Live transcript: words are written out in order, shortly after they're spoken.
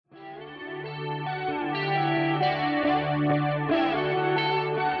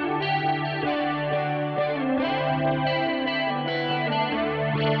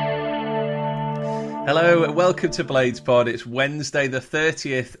Hello and welcome to Blades Pod. It's Wednesday the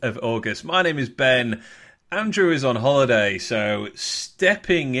 30th of August. My name is Ben. Andrew is on holiday, so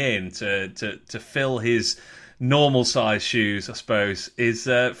stepping in to fill his normal size shoes, I suppose, is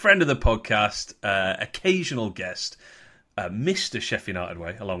a friend of the podcast, occasional guest, Mr. Sheff United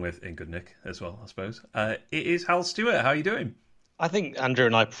way, along with in good nick as well, I suppose. It is Hal Stewart. How are you doing? I think Andrew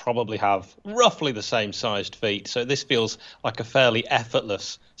and I probably have roughly the same sized feet, so this feels like a fairly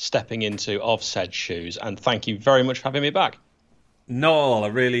effortless stepping into of said shoes, and thank you very much for having me back. Noel, I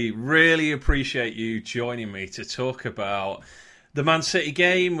really appreciate you joining me to talk about the Man City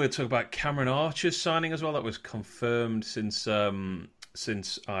game. We'll talk about Cameron Archer's signing as well. That was confirmed since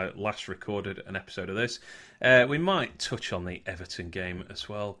I last recorded an episode of this. We might touch on the Everton game as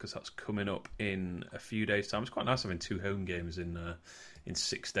well, because that's coming up in a few days' time. It's quite nice having two home games in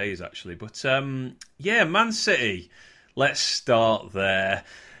 6 days, actually. But yeah, Man City, let's start there.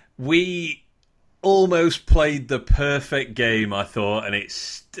 We almost played the perfect game, I thought, and it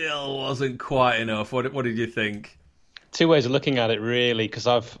still wasn't quite enough. What did you think? Two ways of looking at it, really, because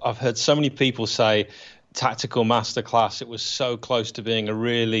I've heard so many people say tactical masterclass, it was so close to being a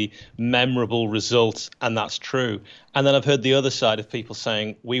really memorable result, and that's true. And then I've heard the other side of people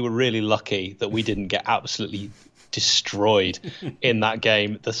saying we were really lucky that we didn't get absolutely destroyed in that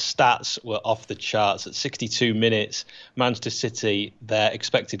game. The stats were off the charts. At 62 minutes, Manchester City, their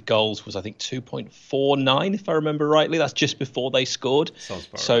expected goals was, I think, 2.49, if I remember rightly. That's just before they scored. Sounds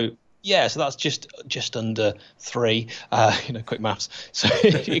about so right. Yeah, so that's just under 3, quick maths. So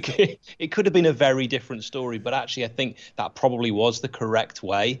it could have been a very different story, but actually I think that probably was the correct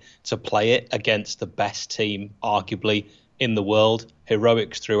way to play it against the best team, arguably, in the world.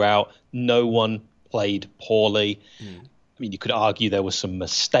 Heroics throughout. No one played poorly. I mean, you could argue there were some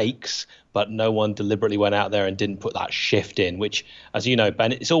mistakes, but no one deliberately went out there and didn't put that shift in, which, as you know,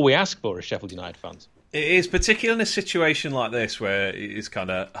 Ben, it's all we ask for as Sheffield United fans. It is, particularly in a situation like this where it's kind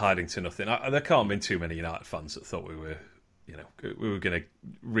of hiding to nothing. There can't have been too many United fans that thought we were going to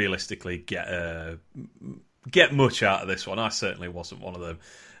realistically get much out of this one. I certainly wasn't one of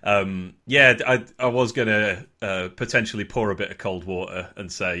them. I was going to potentially pour a bit of cold water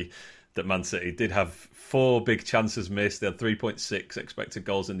and say that Man City did have 4 big chances missed. They had 3.6 expected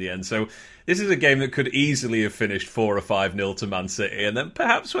goals in the end. So this is a game that could easily have finished 4 or 5-0 to Man City. And then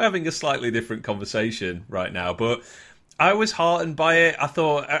perhaps we're having a slightly different conversation right now. But I was heartened by it. I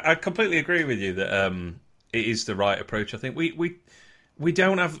thought, I completely agree with you that it is the right approach. I think we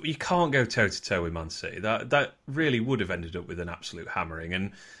don't have, you can't go toe to toe with Man City. That really would have ended up with an absolute hammering.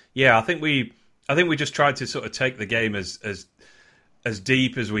 And yeah, I think we just tried to sort of take the game as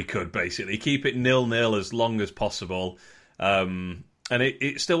deep as we could, basically. Keep it 0-0 as long as possible. And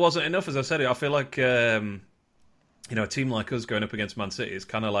it still wasn't enough, as I said. I feel like, a team like us going up against Man City is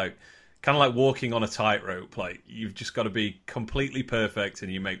kind of like walking on a tightrope. Like, you've just got to be completely perfect,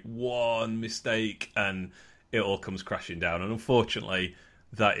 and you make one mistake and it all comes crashing down. And unfortunately,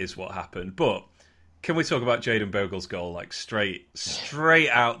 that is what happened. But can we talk about Jadon Bogle's goal? Like, straight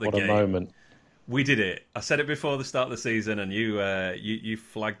out the game. What a moment. We did it. I said it before the start of the season, and you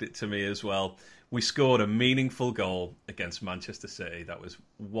flagged it to me as well. We scored a meaningful goal against Manchester City. That was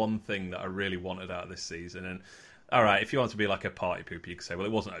one thing that I really wanted out of this season. And all right, if you want to be like a party pooper, you could say, well,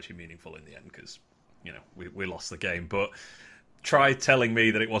 it wasn't actually meaningful in the end because we lost the game. But try telling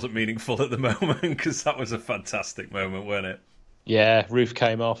me that it wasn't meaningful at the moment, because that was a fantastic moment, wasn't it? Yeah, roof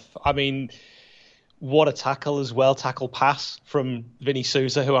came off. I mean, what a tackle as well, tackle pass from Vinny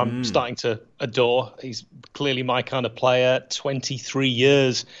Souza, who I'm starting to adore. He's clearly my kind of player. 23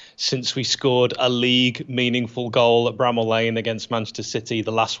 years since we scored a league meaningful goal at Bramall Lane against Manchester City.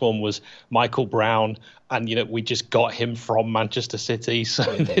 The last one was Michael Brown, and we just got him from Manchester City. So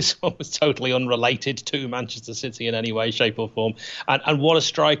this one was totally unrelated to Manchester City in any way, shape or form. And what a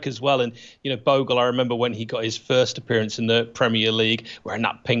strike as well. And, Bogle, I remember when he got his first appearance in the Premier League, wearing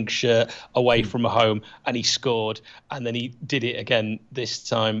that pink shirt away from home, and he scored. And then he did it again this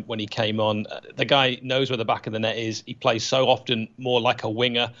time when he came on. The guy knows where the back of the net is. He plays so often more like a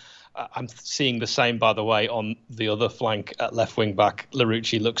winger. I'm seeing the same, by the way, on the other flank at left wing back.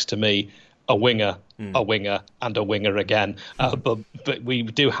 Larouci looks to me a winger, and a winger again. But we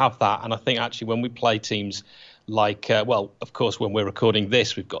do have that. And I think actually when we play teams like, of course, when we're recording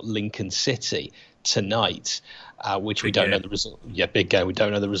this, we've got Lincoln City. tonight, which we don't know the result. Yeah, big game. We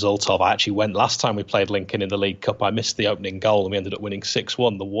don't know the result of. I actually went last time we played Lincoln in the League Cup. I missed the opening goal, and we ended up winning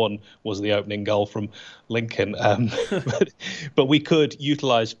 6-1. The one was the opening goal from Lincoln. But we could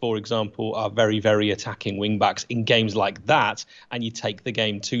utilise, for example, our very, very attacking wing-backs in games like that, and you take the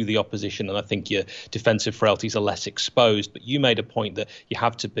game to the opposition, and I think your defensive frailties are less exposed. But you made a point that you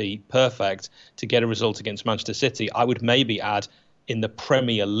have to be perfect to get a result against Manchester City. I would maybe add, in the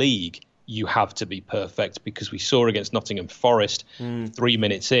Premier League, you have to be perfect, because we saw against Nottingham Forest 3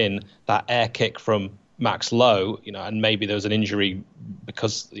 minutes in, that air kick from Max Lowe, and maybe there was an injury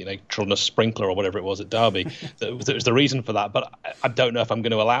because, trod a sprinkler or whatever it was at Derby. that was the reason for that. But I don't know if I'm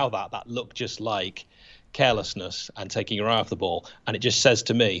going to allow that. That looked just like carelessness and taking your eye off the ball. And it just says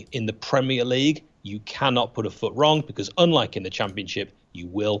to me, in the Premier League, you cannot put a foot wrong, because unlike in the Championship, you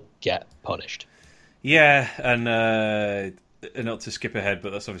will get punished. Yeah, and not to skip ahead,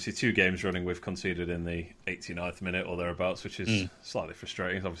 but that's obviously 2 games running we've conceded in the 89th minute or thereabouts, which is slightly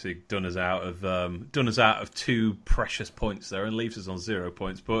frustrating. It's obviously done us out of 2 precious points there and leaves us on 0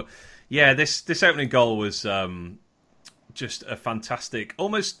 points. But yeah, this opening goal was just a fantastic,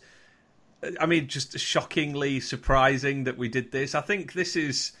 just shockingly surprising that we did this. I think this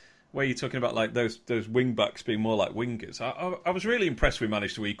is where you're talking about like those wing backs being more like wingers. I was really impressed we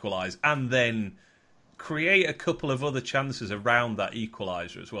managed to equalise and then create a couple of other chances around that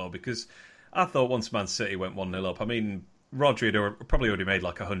equaliser as well, because I thought once Man City went 1-0 up, Rodri had probably already made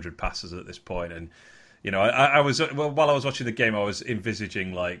like 100 passes at this point, and I was while I was watching the game, I was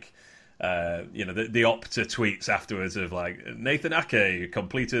envisaging like the Opta tweets afterwards of like Nathan Ake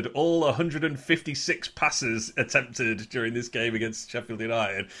completed all 156 passes attempted during this game against Sheffield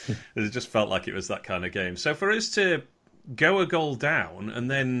United. It just felt like it was that kind of game. So for us to go a goal down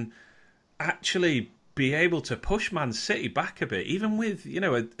and then actually be able to push Man City back a bit, even with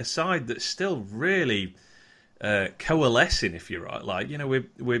a side that's still really coalescing, if you're right. Like we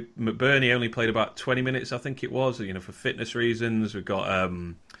McBurney only played about 20 minutes, I think it was. For fitness reasons, we've got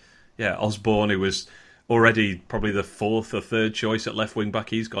Osborne, who was already probably the 4th or 3rd choice at left wing back.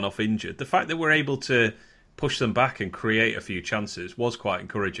 He's gone off injured. The fact that we're able to push them back and create a few chances was quite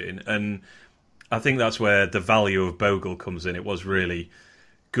encouraging, and I think that's where the value of Bogle comes in. It was really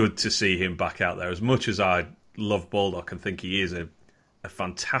good to see him back out there. As much as I love Baldock and think he is a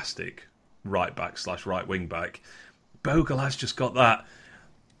fantastic right back / right wing back, Bogle has just got that.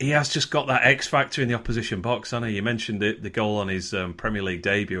 He has just got that X factor in the opposition box. I know you mentioned the goal on his Premier League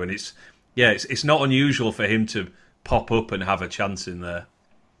debut, and it's not unusual for him to pop up and have a chance in there.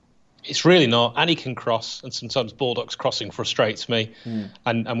 It's really not, and he can cross, and sometimes Baldock's crossing frustrates me.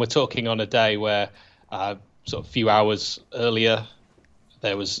 And we're talking on a day where sort of a few hours earlier,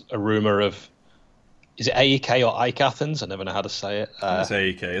 there was a rumour of, is it AEK or Ike Athens? I never know how to say it. It's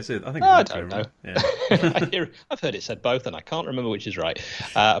AEK, is it? I think I don't know. Yeah. I've heard it said both, and I can't remember which is right.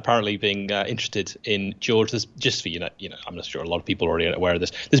 Apparently being interested in George. There's, just for I'm not sure a lot of people are already aware of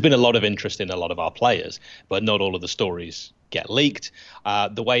this. There's been a lot of interest in a lot of our players, but not all of the stories get leaked.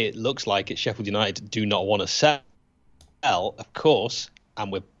 The way it looks like it, Sheffield United do not want to sell, of course,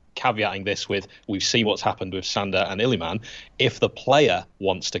 and we're caveating this with, we've seen what's happened with Sander and Iliman. If the player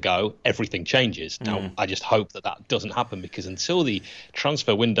wants to go, everything changes. Now, I just hope that doesn't happen, because until the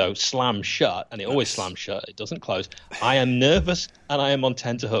transfer window slams shut, and it always slams shut, it doesn't close, I am nervous and I am on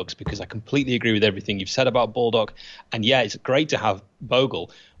tenterhooks, because I completely agree with everything you've said about Baldock. And yeah, it's great to have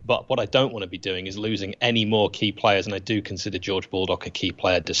Bogle, but what I don't want to be doing is losing any more key players, and I do consider George Baldock a key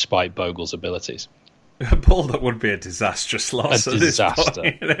player despite Bogle's abilities. Baldock would be a disastrous loss at this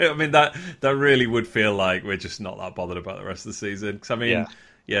point. That really would feel like we're just not that bothered about the rest of the season. Because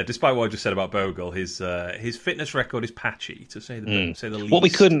despite what I just said about Bogle, his fitness record is patchy, to say the least. What we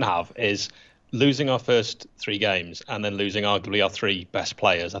couldn't have is losing our first 3 games and then losing arguably our 3 best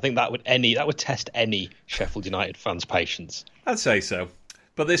players. I think that would test any Sheffield United fan's patience. I'd say so.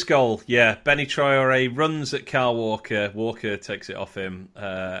 But this goal, Benny Traore runs at Kyle Walker. Walker takes it off him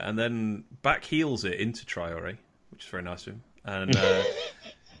and then back heels it into Traore, which is very nice of him. And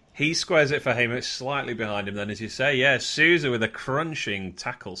he squares it for Hamish, slightly behind him. Then, as you say, Sousa with a crunching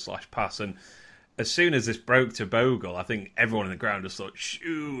tackle / pass. And as soon as this broke to Bogle, I think everyone in the ground just thought,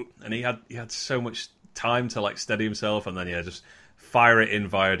 shoot. And he had so much time to like steady himself, and then just fire it in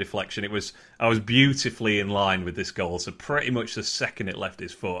via deflection. I was beautifully in line with this goal, so pretty much the second it left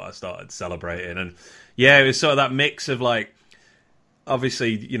his foot, I started celebrating. And it was sort of that mix of like,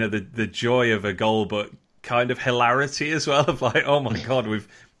 obviously, the joy of a goal, but kind of hilarity as well, of like, oh my god, we've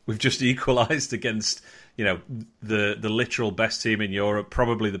just equalised against the literal best team in Europe,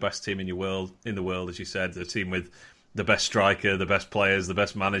 probably the best team in the world, as you said, the team with the best striker, the best players, the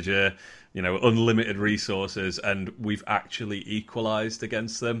best manager, unlimited resources, and we've actually equalised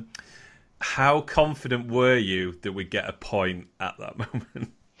against them. How confident were you that we'd get a point at that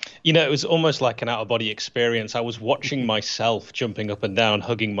moment? It was almost like an out-of-body experience. I was watching myself jumping up and down,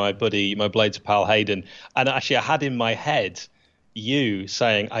 hugging my buddy, my Blades pal Hayden, and actually I had in my head you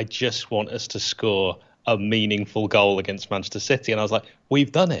saying, I just want us to score a meaningful goal against Manchester City. And I was like,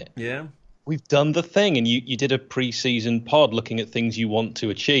 we've done it. Yeah. We've done the thing. And you did a pre-season pod looking at things you want to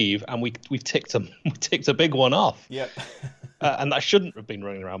achieve, and we've ticked them. We ticked a big one off. Yeah. And that shouldn't have been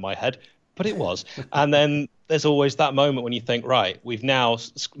running around my head, but it was. And then there's always that moment when you think, right,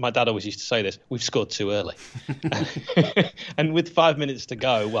 my dad always used to say this, we've scored too early. And with 5 minutes to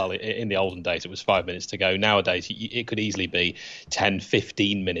go, well, in the olden days, it was 5 minutes to go. Nowadays, it could easily be 10,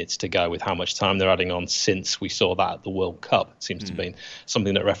 15 minutes to go with how much time they're adding on since we saw that at the World Cup. It seems to be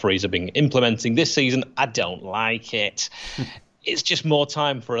something that referees have been implementing this season. I don't like it. It's just more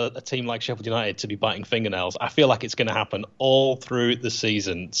time for a team like Sheffield United to be biting fingernails. I feel like it's going to happen all through the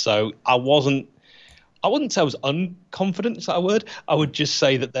season. So I wouldn't say I was unconfident, is that a word? I would just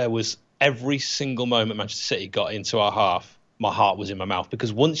say that there was every single moment Manchester City got into our half, my heart was in my mouth.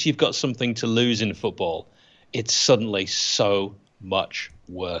 Because once you've got something to lose in football, it's suddenly so much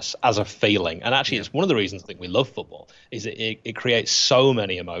worse as a feeling. And actually, it's one of the reasons I think we love football, is that it creates so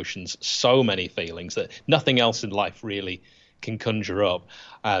many emotions, so many feelings that nothing else in life really can conjure up.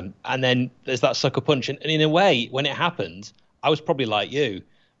 And then there's that sucker punch. And in a way, when it happened, I was probably like you,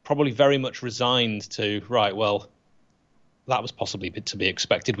 probably very much resigned to, right, well, that was possibly to be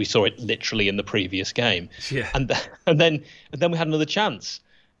expected. We saw it literally in the previous game. Yeah. And then we had another chance.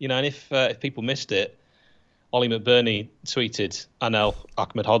 And if people missed it, Ollie McBurney tweeted Anel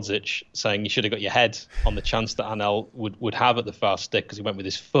Ahmedhodzic saying you should have got your head on the chance that Anel would have at the far stick because he went with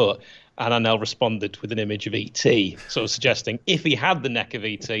his foot. And Anel responded with an image of E.T., sort of suggesting if he had the neck of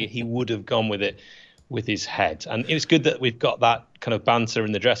E.T., he would have gone with it with his head. And it's good that we've got that kind of banter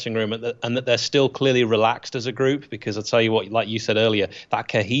in the dressing room and that they're still clearly relaxed as a group, because I'll tell you what, like you said earlier, that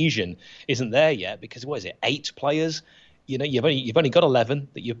cohesion isn't there yet because, 8 players? You've only got 11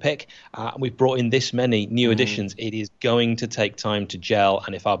 that you pick, and we've brought in this many new additions. It is going to take time to gel,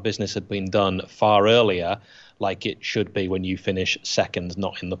 and if our business had been done far earlier, like it should be when you finish second,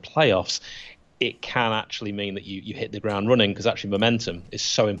 not in the playoffs, it can actually mean that you hit the ground running, because actually momentum is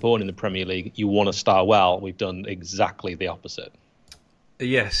so important in the Premier League. You want to start well. We've done exactly the opposite.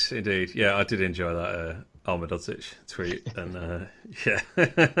 Yes, indeed. Yeah, I did enjoy that Ahmedhodzic tweet, and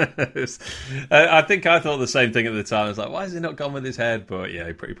I think I thought the same thing at the time. I was like, why has he not gone with his head? But yeah,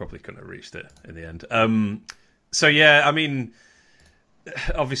 he probably couldn't have reached it in the end. So yeah, I mean,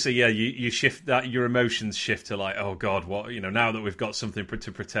 obviously, yeah, you shift that, your emotions shift to like, oh God, what, now that we've got something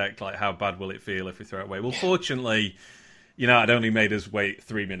to protect, like how bad will it feel if we throw it away? Well, fortunately, it only made us wait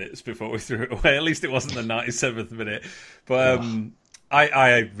 3 minutes before we threw it away. At least it wasn't the 97th minute. But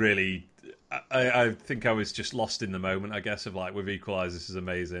I think I was just lost in the moment, I guess, of like, we've equalised, this is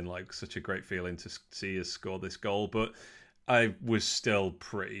amazing, like such a great feeling to see us score this goal. But I was still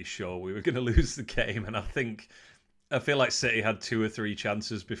pretty sure we were going to lose the game, and I feel like City had 2 or 3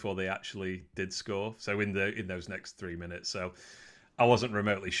 chances before they actually did score. So in those next 3 minutes, so I wasn't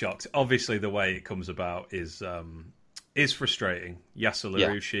remotely shocked. Obviously, the way it comes about is frustrating. Yasser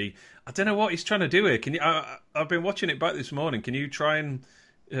Larouci, I don't know what he's trying to do here. Can you? I've been watching it back this morning. Can you try and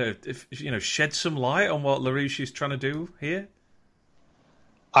shed some light on what Larouci's trying to do here?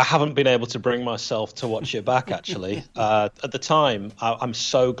 I haven't been able to bring myself to watch it back, actually. At the time, I'm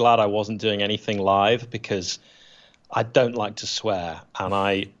so glad I wasn't doing anything live, because I don't like to swear, and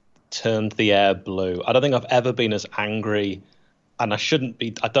I turned the air blue. I don't think I've ever been as angry, and I shouldn't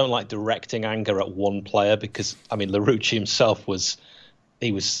be. I don't like directing anger at one player, because, I mean, Larouci himself was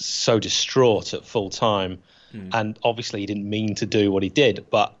so distraught at full time. And obviously he didn't mean to do what he did.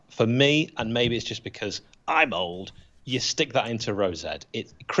 But for me, and maybe it's just because I'm old, you stick that into Rosette.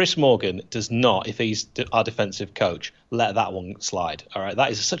 Chris Morgan does not, if he's our defensive coach, let that one slide. All right,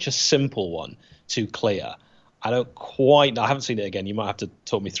 that is such a simple one to clear. I haven't seen it again. You might have to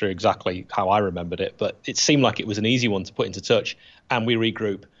talk me through exactly how I remembered it. But it seemed like it was an easy one to put into touch. And we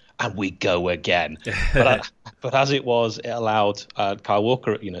regroup. And we go again. But as it was, it allowed Kyle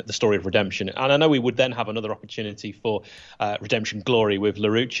Walker, the story of redemption. And I know we would then have another opportunity for redemption glory with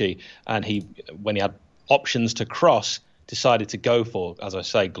Larouci. And when he had options to cross, decided to go for, as I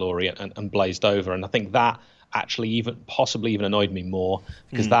say, glory and blazed over. And I think that actually possibly even annoyed me more,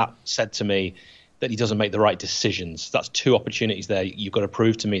 because that said to me, that he doesn't make the right decisions. That's two opportunities there. You've got to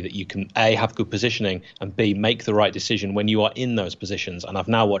prove to me that you can, A, have good positioning, and B, make the right decision when you are in those positions. And I've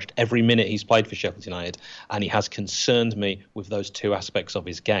now watched every minute he's played for Sheffield United, and he has concerned me with those two aspects of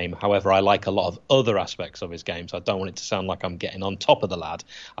his game. However, I like a lot of other aspects of his game, so I don't want it to sound like I'm getting on top of the lad.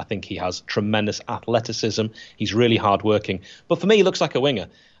 I think he has tremendous athleticism. He's really hard-working. But for me, he looks like a winger.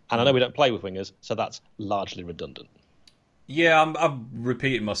 And I know we don't play with wingers, so that's largely redundant. Yeah, I'm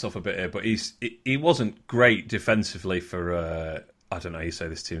repeating myself a bit here, but he wasn't great defensively for I don't know how you say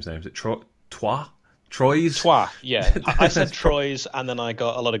this team's name. Is it Troyes? Troyes, yeah. I said Troyes, and then I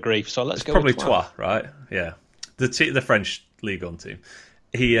got a lot of grief. So let's go. Probably with Troyes, right? Yeah, the French Ligue 1 team.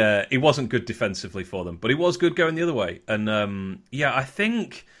 He wasn't good defensively for them, but he was good going the other way. And I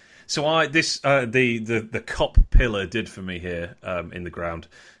think so. The cop pillar did for me here in the ground.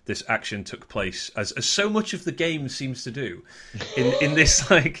 This action took place as so much of the game seems to do in this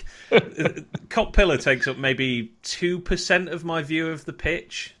cop pillar takes up maybe 2% of my view of the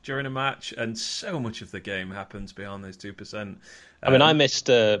pitch during a match, and so much of the game happens beyond those 2%. I missed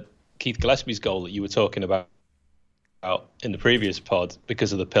Keith Gillespie's goal that you were talking about in the previous pod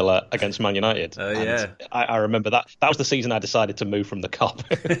because of the pillar against Man United. I remember that. That was the season I decided to move from the cop.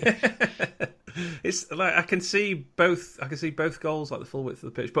 It's like I can see both goals, like the full width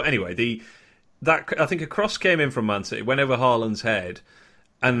of the pitch. But anyway, I think a cross came in from Man City, went over Haaland's head,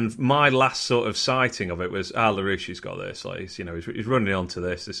 and my last sort of sighting of it was Larouche's got this. Like he's running onto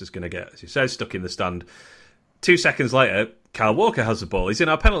this. This is going to get, as you said, stuck in the stand. 2 seconds later, Kyle Walker has the ball. He's in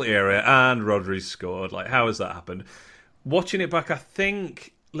our penalty area, and Rodri's scored. Like, how has that happened? Watching it back, I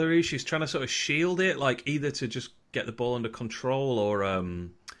think Larouche is trying to sort of shield it, like either to just get the ball under control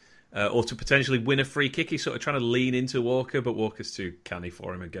or to potentially win a free kick. He's sort of trying to lean into Walker, but Walker's too canny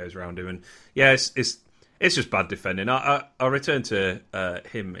for him and goes around him. And yeah, it's just bad defending. I'll return to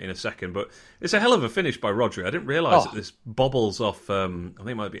him in a second, but it's a hell of a finish by Rodri. I didn't realise that this bobbles off. I think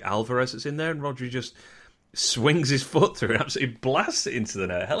it might be Alvarez that's in there, and Rodri just swings his foot through and absolutely blasts it into the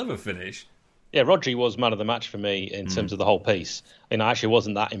net. Hell of a finish. Yeah, Rodri was man of the match for me in terms of the whole piece. I actually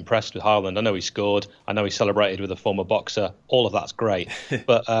wasn't that impressed with Haaland. I know he scored. I know he celebrated with a former boxer. All of that's great.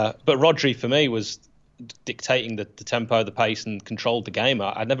 But Rodri, for me, was dictating the tempo, the pace, and controlled the game.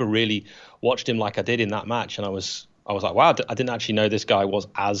 I never really watched him like I did in that match, and I was like, wow, I didn't actually know this guy was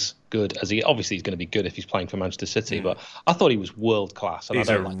as good as he. Obviously, he's going to be good if he's playing for Manchester City, but I thought he was world class. He's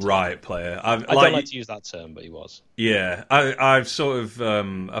a right player. I don't like to use that term, but he was. Yeah, I've sort of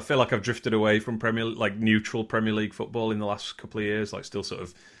I feel like I've drifted away from neutral Premier League football in the last couple of years. Like, still sort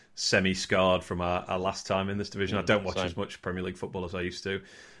of semi-scarred from our last time in this division. I don't watch as much Premier League football as I used to,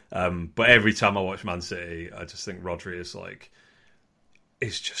 but every time I watch Man City, I just think Rodri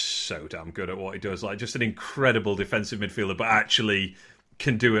is just so damn good at what he does. Like, just an incredible defensive midfielder, but actually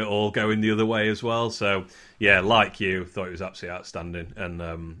can do it all going the other way as well. So, yeah, like you, thought it was absolutely outstanding.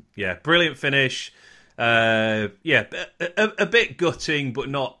 And, brilliant finish. A bit gutting, but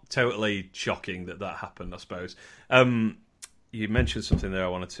not totally shocking that happened, I suppose. You mentioned something there I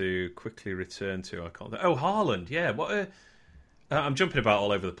wanted to quickly return to. Haaland, yeah. I'm jumping about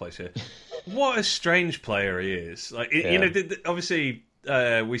all over the place here. What a strange player he is. Like, obviously...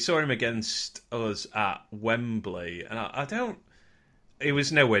 we saw him against us at Wembley, and he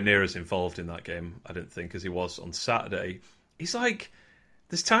was nowhere near as involved in that game, I don't think, as he was on Saturday. He's like,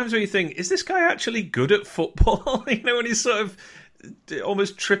 there's times where you think, is this guy actually good at football? When he's sort of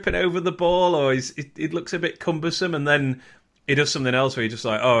almost tripping over the ball, or it looks a bit cumbersome, and then he does something else where you're just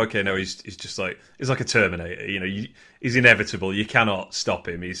like, oh, okay, no, he's just like, he's like a Terminator. He's inevitable. You cannot stop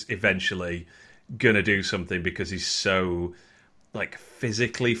him. He's eventually going to do something because he's so... like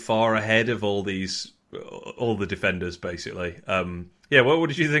physically far ahead of all the defenders, basically. What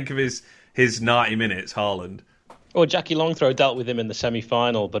did you think of his 90 minutes, Haaland? Well, Jackie Longthrow dealt with him in the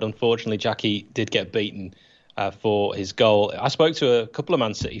semi-final, but unfortunately Jackie did get beaten for his goal. I spoke to a couple of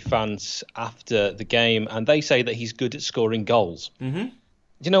Man City fans after the game, and they say that he's good at scoring goals. Mm-hmm. Do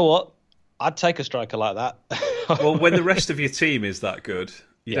you know what? I'd take a striker like that. Well, when the rest of your team is that good,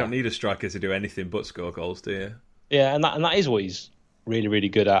 you don't need a striker to do anything but score goals, do you? Yeah, and that is what he's really, really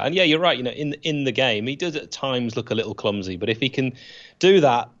good at. And yeah, you're right. In the game, he does at times look a little clumsy, but if he can do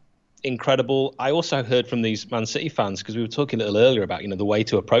that, incredible. I also heard from these Man City fans, because we were talking a little earlier about the way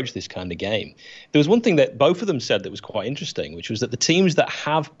to approach this kind of game. There was one thing that both of them said that was quite interesting, which was that the teams that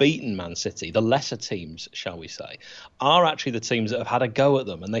have beaten Man City, the lesser teams, shall we say, are actually the teams that have had a go at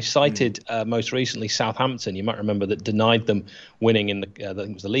them. And they cited most recently Southampton. You might remember that denied them winning in I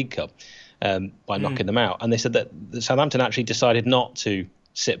think it was the League Cup. By knocking them out. And they said that Southampton actually decided not to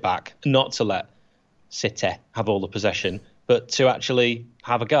sit back, not to let City have all the possession, but to actually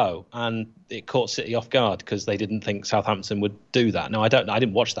have a go. And it caught City off guard because they didn't think Southampton would do that. Now, I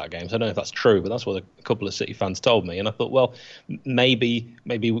didn't watch that game, so I don't know if that's true, but that's what a couple of City fans told me. And I thought, well, maybe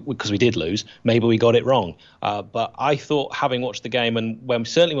because we did lose, maybe we got it wrong. But I thought, having watched the game, and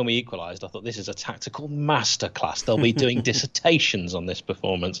certainly when we equalised, I thought this is a tactical masterclass. They'll be doing dissertations on this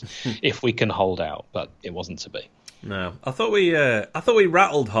performance if we can hold out. But it wasn't to be. No, I thought we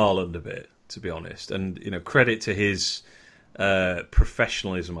rattled Haaland a bit, to be honest, and credit to his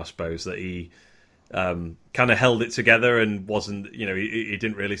professionalism, I suppose, that he kind of held it together and wasn't, he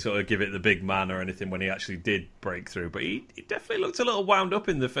didn't really sort of give it the big man or anything when he actually did break through. But he definitely looked a little wound up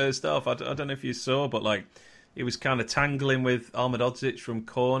in the first half. I don't know if you saw, but he was kind of tangling with Ahmedhodzic from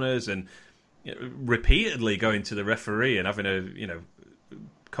corners and repeatedly going to the referee and having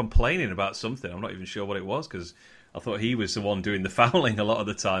complaining about something. I'm not even sure what it was because I thought he was the one doing the fouling a lot of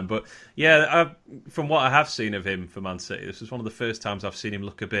the time. But yeah, from what I have seen of him for Man City, this was one of the first times I've seen him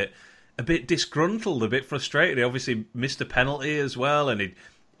look a bit disgruntled, a bit frustrated. He obviously missed a penalty as well, and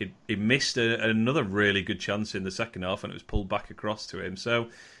he missed another really good chance in the second half, and it was pulled back across to him. So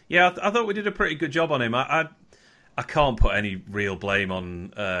yeah, I thought we did a pretty good job on him. I can't put any real blame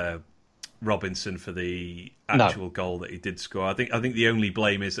on Robinson for the actual goal that he did score. I think the only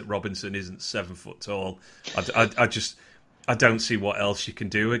blame is that Robinson isn't 7 foot tall. I don't see what else you can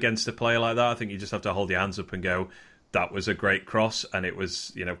do against a player like that. I think you just have to hold your hands up and go, that was a great cross, and it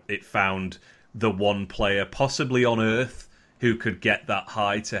was, it found the one player possibly on earth who could get that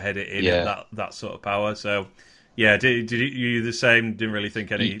high to head it in at that sort of power. So yeah, did you the same? Didn't really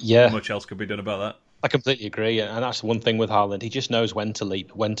think much else could be done about that? I completely agree, and that's the one thing with Haaland. He just knows when to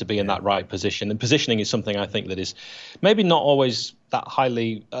leap, when to be in that right position. And positioning is something I think that is maybe not always that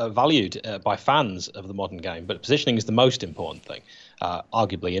highly valued by fans of the modern game, but positioning is the most important thing,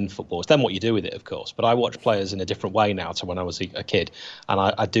 arguably, in football. It's then what you do with it, of course. But I watch players in a different way now to when I was a kid, and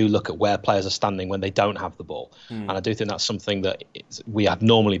I do look at where players are standing when they don't have the ball. And I do think that's something that we have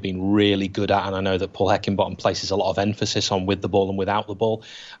normally been really good at, and I know that Paul Heckingbottom places a lot of emphasis on with the ball and without the ball.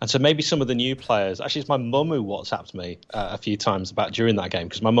 And so maybe some of the new players, actually it's my mum who WhatsApped me a few times about during that game,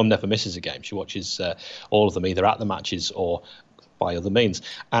 because my mum never misses a game. She watches all of them either at the matches or by other means,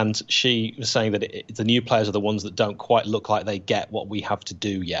 and she was saying that the new players are the ones that don't quite look like they get what we have to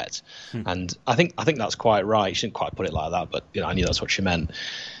do yet. And I think that's quite right. She didn't quite put it like that, but I knew that's what she meant.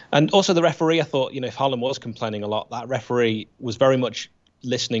 And also the referee, I thought, if Haaland was complaining a lot, that referee was very much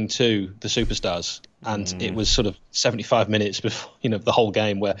listening to the superstars, and it was sort of 75 minutes before the whole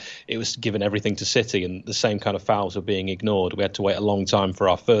game where it was given everything to City, and the same kind of fouls were being ignored. We had to wait a long time for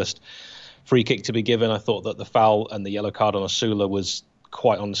our first free kick to be given. I thought that the foul and the yellow card on Osula was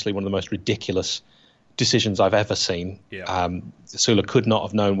quite honestly one of the most ridiculous decisions I've ever seen. Osula could not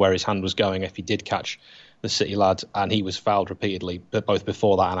have known where his hand was going if he did catch the City lad, and he was fouled repeatedly, both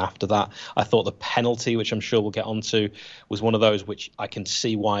before that and after that. I thought the penalty, which I'm sure we'll get onto, was one of those which I can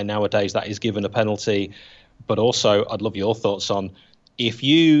see why nowadays that is given a penalty. But also, I'd love your thoughts on, if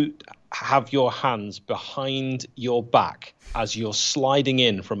you have your hands behind your back as you're sliding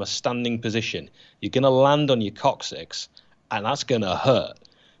in from a standing position, you're going to land on your coccyx, and that's going to hurt.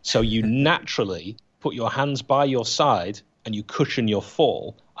 So you naturally put your hands by your side and you cushion your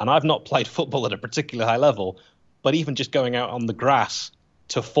fall. And I've not played football at a particularly high level, but even just going out on the grass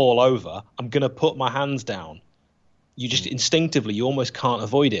to fall over, I'm going to put my hands down. You just instinctively, you almost can't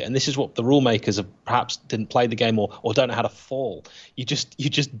avoid it. And this is what the rule makers have perhaps didn't play the game or don't know how to fall. You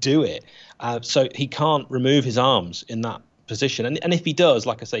just do it. So he can't remove his arms in that position. And if he does,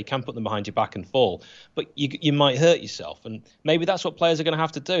 like I say, you can put them behind your back and fall, but you might hurt yourself. And maybe that's what players are going to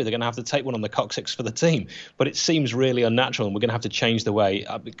have to do. They're going to have to take one on the coccyx for the team. But it seems really unnatural, and we're going to have to change the way,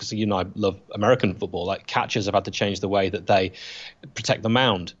 because I love American football, like catchers have had to change the way that they protect the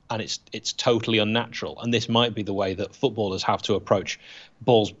mound, and it's totally unnatural. And this might be the way that footballers have to approach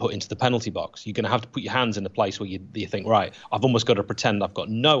balls put into the penalty box. You're going to have to put your hands in a place where you think, right, I've almost got to pretend I've got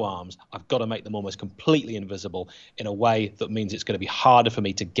no arms. I've got to make them almost completely invisible in a way that means it's going to be harder for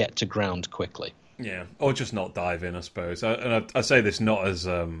me to get to ground quickly. Yeah, or just not dive in, I suppose. And I say this not as...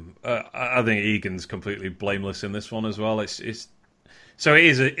 I think Egan's completely blameless in this one as well. So it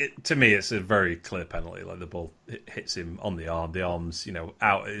is, to me, it's a very clear penalty. Like the ball hits him on the arm. The arm's,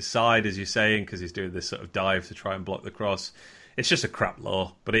 out at his side, as you're saying, because he's doing this sort of dive to try and block the cross. It's just a crap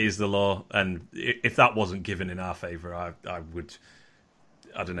law, but it is the law. And if that wasn't given in our favour, I would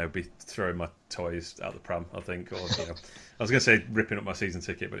I don't know, be throwing my toys out the pram, I think, or I was going to say ripping up my season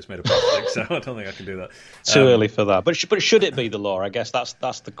ticket, but it's made of plastic, so I don't think I can do that. Too early for that. But should it be the law? I guess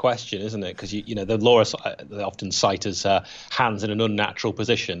that's the question, isn't it? Because the law they often cite as hands in an unnatural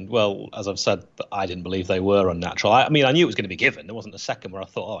position. Well, as I've said, I didn't believe they were unnatural. I mean, I knew it was going to be given. There wasn't a second where I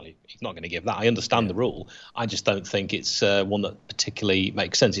thought, he's not going to give that. I understand the rule. I just don't think it's one that particularly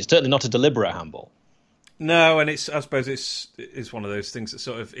makes sense. It's certainly not a deliberate handball. No, and I suppose it's one of those things that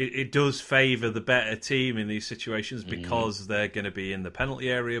sort of it does favour the better team in these situations because they're going to be in the penalty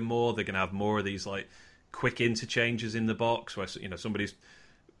area more. They're going to have more of these like quick interchanges in the box where somebody's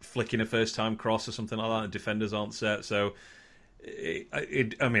flicking a first time cross or something like that, and defenders aren't set. So,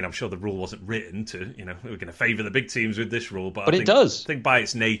 I mean, I'm sure the rule wasn't written to we're going to favour the big teams with this rule, but it does. I think by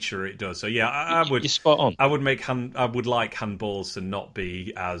its nature it does. So yeah, I would. You're spot on. I would like handballs to not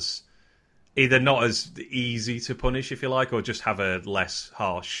be as. Either not as easy to punish, if you like, or just have a less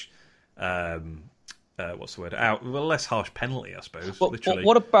harsh, what's the word? Less harsh penalty, I suppose. Literally.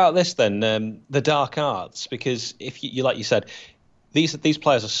 What about this then? The dark arts, because if you like you said, these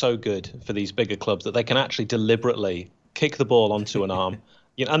players are so good for these bigger clubs that they can actually deliberately kick the ball onto an arm,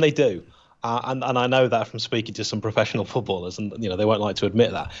 and they do. And I know that from speaking to some professional footballers, and they won't like to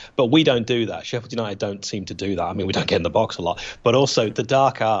admit that. But we don't do that. Sheffield United don't seem to do that. I mean, we don't get in the box a lot. But also the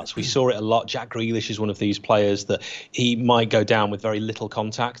dark arts, we saw it a lot. Jack Grealish is one of these players that he might go down with very little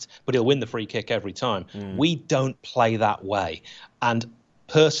contact, but he'll win the free kick every time. We don't play that way. And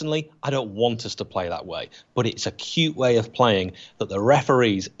personally, I don't want us to play that way. But it's a cute way of playing that the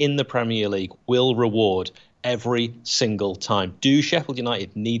referees in the Premier League will reward every single time. Do Sheffield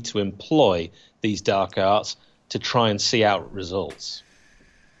United need to employ these dark arts to try and see out results?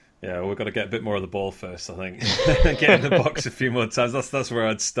 Yeah, we've got to get a bit more of the ball first, I think. Get in the box a few more times. That's where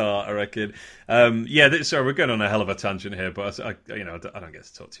I'd start, I reckon. Sorry, we're going on a hell of a tangent here, but I don't get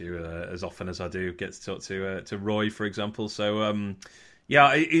to talk to you as often as I do get to talk to Roy, for example. So,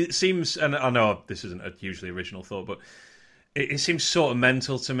 it seems, and I know this isn't a hugely original thought, but it seems sort of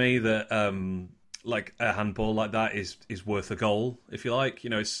mental to me that like a handball like that is worth a goal, if you like.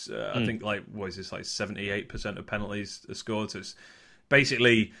 It's I think like 78% of penalties are scored. So it's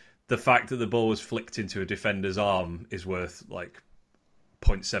basically the fact that the ball was flicked into a defender's arm is worth like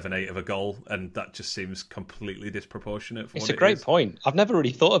 0.78 of a goal, and that just seems completely disproportionate. It's a great point. I've never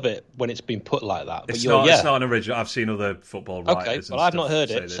really thought of it when it's been put like that. But it's not an original. I've seen other football writers. Okay, well, I've not heard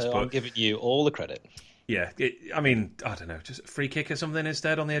it, so I'm giving you all the credit. Yeah, I don't know, just a free kick or something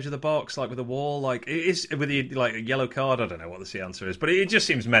instead on the edge of the box, like with a wall, like it is with a yellow card. I don't know what the answer is, but it just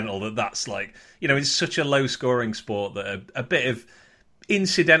seems mental that's like it's such a low scoring sport that a bit of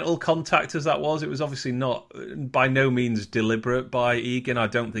incidental contact as that was, it was obviously not by no means deliberate by Egan. I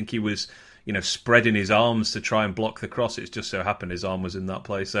don't think he was spreading his arms to try and block the cross. It just so happened his arm was in that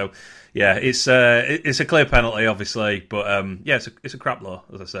place. So, yeah, it's a clear penalty, obviously, but it's a crap law,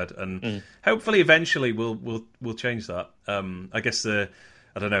 as I said, and hopefully eventually we'll change that. I guess I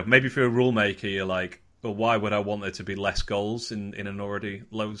don't know. Maybe if you're a rule maker, you're like, well, why would I want there to be less goals in an already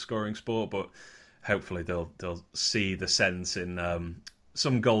low scoring sport? But hopefully they'll see the sense in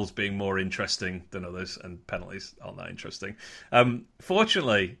some goals being more interesting than others, and penalties aren't that interesting.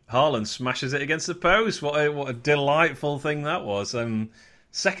 Fortunately, Haaland smashes it against the post. What a delightful thing that was.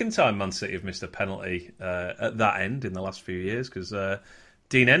 Second time Man City have missed a penalty at that end in the last few years, because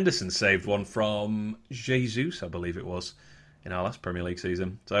Dean Henderson saved one from Jesus, I believe it was, in our last Premier League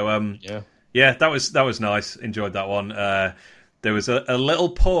season. So that was nice. Enjoyed that one. There was a little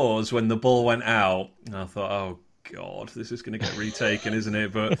pause when the ball went out, and I thought, oh God, this is going to get retaken, isn't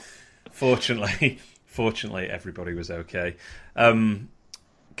it? But fortunately, everybody was okay.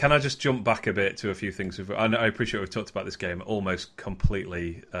 Can I just jump back a bit to a few things? I appreciate we've talked about this game almost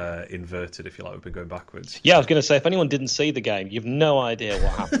completely inverted, if you like. We've been going backwards. Yeah, I was going to say, if anyone didn't see the game, you've no idea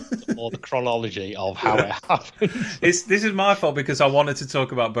what happened or the chronology of how it happened. This is my fault, because I wanted to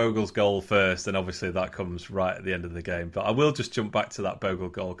talk about Bogle's goal first, and obviously that comes right at the end of the game. But I will just jump back to that Bogle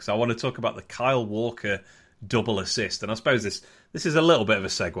goal, because I want to talk about the Kyle Walker double assist. And I suppose this is a little bit of a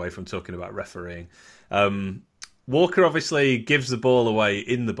segue from talking about refereeing. Walker obviously gives the ball away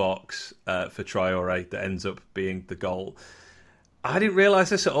in the box for Traore that ends up being the goal. I didn't realise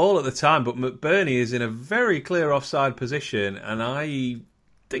this at all at the time, but McBurney is in a very clear offside position, and I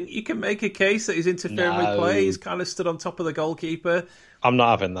think you can make a case that he's interfering with play. He's kind of stood on top of the goalkeeper. I'm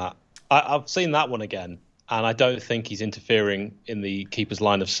not having that. I've seen that one again, and I don't think he's interfering in the keeper's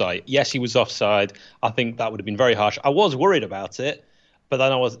line of sight. Yes, he was offside. I think that would have been very harsh. I was worried about it, but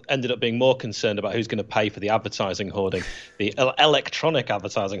then I ended up being more concerned about who's going to pay for the advertising hoarding, the electronic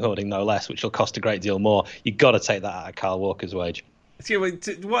advertising hoarding, no less, which will cost a great deal more. You've got to take that out of Kyle Walker's wage.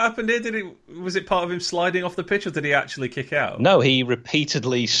 What happened here? Was it part of him sliding off the pitch, or did he actually kick out? No, he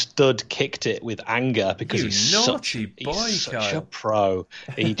repeatedly kicked it with anger because he's such a pro.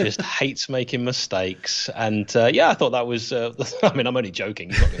 He just hates making mistakes, and I thought that was. I mean, I'm only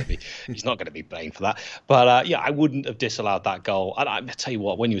joking. He's not going to be blamed for that. But I wouldn't have disallowed that goal. And I tell you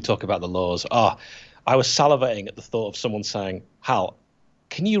what, when you were talking about the laws, I was salivating at the thought of someone saying, "Hal,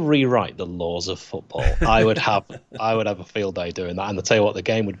 can you rewrite the laws of football?" I would have a field day doing that, and I'll tell you what, the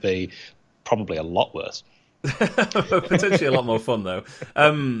game would be probably a lot worse. Potentially a lot more fun though.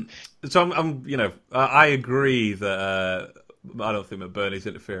 So I agree that I don't think McBurney's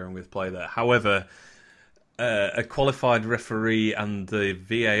interfering with play there. However, a qualified referee and the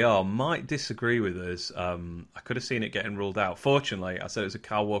VAR might disagree with us. I could have seen it getting ruled out. Fortunately, I said it was a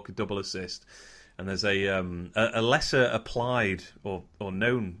Kyle Walker double assist. And there's a lesser applied or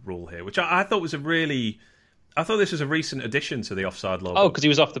known rule here, which I thought was I thought this was a recent addition to the offside law. Oh, because he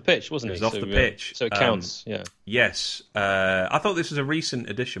was off the pitch, wasn't he? He was off the pitch. So it counts, yeah. Yes. I thought this was a recent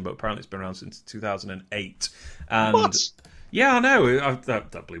addition, but apparently it's been around since 2008. And what? Yeah, I know.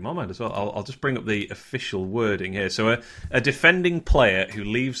 That blew my mind as well. I'll just bring up the official wording here. So a defending player who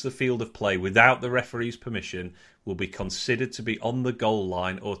leaves the field of play without the referee's permission will be considered to be on the goal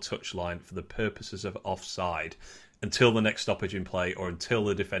line or touch line for the purposes of offside until the next stoppage in play or until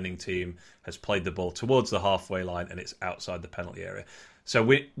the defending team has played the ball towards the halfway line and it's outside the penalty area. So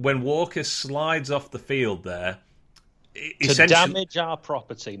when Walker slides off the field there... To damage our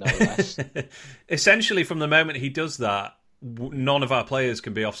property, no less. Essentially, from the moment he does that, none of our players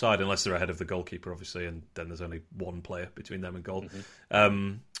can be offside unless they're ahead of the goalkeeper, obviously, and then there's only one player between them and goal.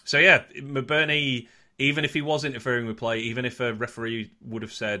 Mm-hmm. McBurney... Even if he was interfering with play, even if a referee would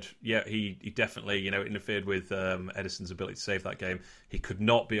have said, yeah, he definitely interfered with Ederson's ability to save that game, he could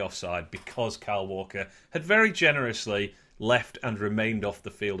not be offside because Kyle Walker had very generously left and remained off the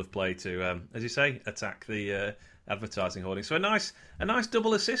field of play to, as you say, attack the advertising hoarding. So a nice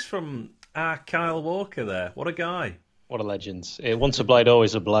double assist from Kyle Walker there. What a guy. What a legend. Once a blade,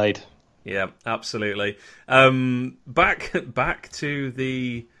 always a blade. Yeah, absolutely. Back to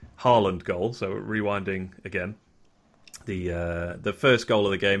the Haaland goal, so rewinding again, the first goal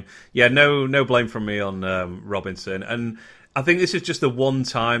of the game. Yeah, no blame from me on Robinson, and I think this is just the one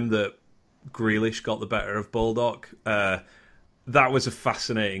time that Grealish got the better of Baldock. That was a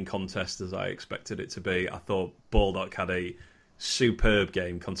fascinating contest as I expected it to be. I thought Baldock had a superb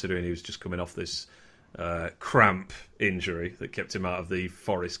game considering he was just coming off this cramp injury that kept him out of the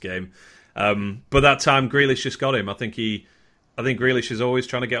Forest game. But that time Grealish just got him. I think Grealish is always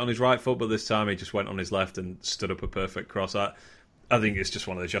trying to get on his right foot, but this time he just went on his left and stood up a perfect cross. I think it's just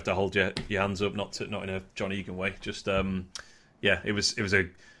one of those you have to hold your hands up, not in a John Egan way. Just it was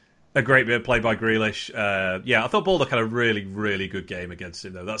a great bit of play by Grealish. I thought Baldock had a really, really good game against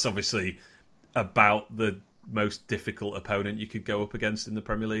him, though. That's obviously about the most difficult opponent you could go up against in the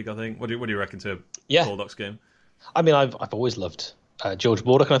Premier League, I think. What do you reckon to Baldock's game? I mean, I've always loved George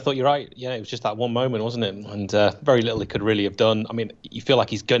Baldock, and I thought you're right. Yeah, it was just that one moment, wasn't it? And very little he could really have done. I mean, you feel like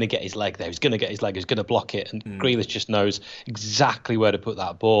he's going to get his leg there. He's going to get his leg. He's going to block it. And Grealish just knows exactly where to put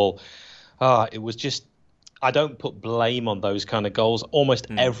that ball. It was just... I don't put blame on those kind of goals. Almost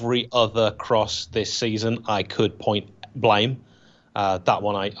every other cross this season, I could point blame. That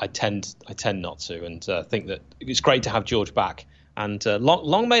one, I tend not to, and think that it's great to have George back. And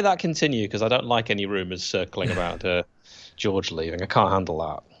long may that continue, because I don't like any rumours circling about George leaving. I can't handle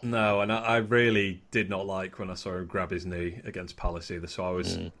that. No, and I really did not like when I saw him grab his knee against Palace either, so I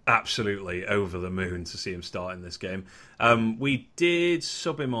was absolutely over the moon to see him start in this game. We did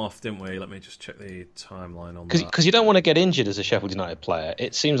sub him off, didn't we? Let me just check the timeline on that. Because you don't want to get injured as a Sheffield United player.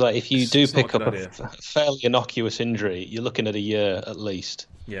 It seems like if you do pick up a fairly innocuous injury, you're looking at a year at least.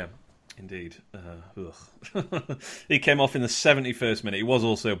 Yeah. Indeed. He came off in the 71st minute. He was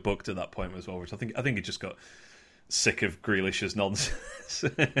also booked at that point as well, which I think he just got sick of Grealish's nonsense.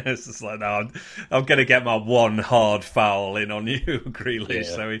 It's just like, no, I'm going to get my one hard foul in on you, Grealish.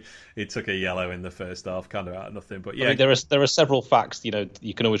 Yeah. So he took a yellow in the first half, kind of out of nothing. But yeah, I mean, there are several facts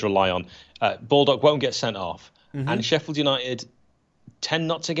you can always rely on. Baldock won't get sent off, and Sheffield United tend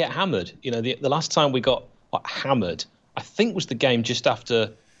not to get hammered. The last time we got hammered, I think, was the game just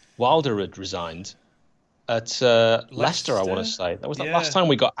after Wilder had resigned at Leicester, I want to say. That was the last time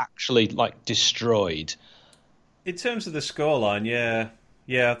we got actually destroyed. In terms of the scoreline,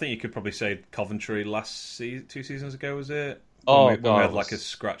 yeah, I think you could probably say Coventry last 2 seasons ago, was it? When we had a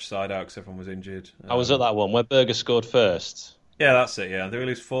scratch side out because everyone was injured. I was at that one where Berger scored first. Yeah, that's it. Yeah, they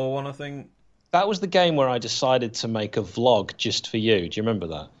released 4-1, I think. That was the game where I decided to make a vlog just for you. Do you remember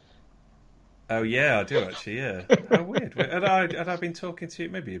that? Oh yeah, I do actually. Yeah, how weird. Had I been talking to you?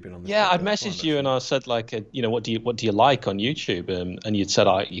 Maybe you'd been on the Yeah, podcast I'd messaged you and I said like, what do you like on YouTube? And you'd said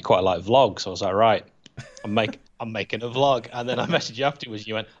you quite like vlogs. I was like, right, I'm making a vlog. And then I messaged you afterwards. And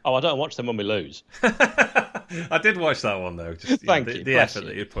you went, oh, I don't watch them when we lose. I did watch that one though. Just Thank you. The effort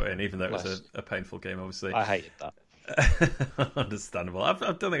that you put in, even though it was a painful game, obviously. I hated that. Understandable. I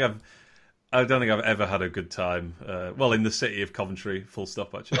don't think I've ever had a good time. Well, in the city of Coventry, full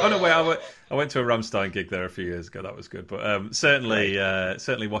stop. Actually, oh no, wait, I went to a Ramstein gig there a few years ago. That was good, but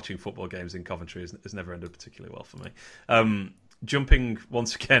certainly watching football games in Coventry has never ended particularly well for me. Jumping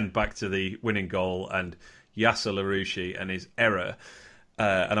once again back to the winning goal and Yasser Larouchi and his error.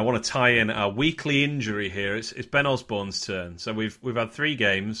 And I want to tie in our weekly injury here. It's Ben Osborne's turn. So we've had 3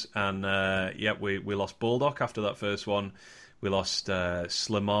 games, and we lost Baldock after that first one. We lost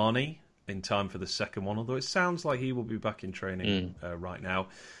Slimani in time for the second one, although it sounds like he will be back in training right now.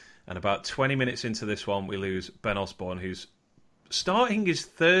 And about 20 minutes into this one, we lose Ben Osborne, who's starting his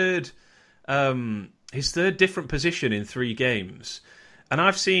third different position in 3 games. And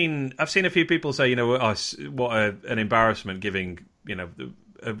I've seen a few people say, what an embarrassment giving,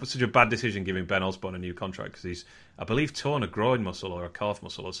 such a bad decision giving Ben Osborne a new contract because he's, I believe, torn a groin muscle or a calf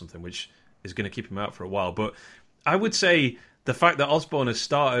muscle or something, which is going to keep him out for a while. But I would say the fact that Osborne has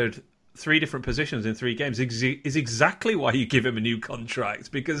started 3 different positions in 3 games is exactly why you give him a new contract,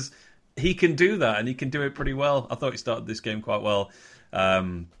 because he can do that and he can do it pretty well. I thought he started this game quite well.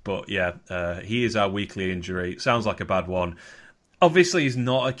 But yeah, he is our weekly injury. Sounds like a bad one. Obviously, he's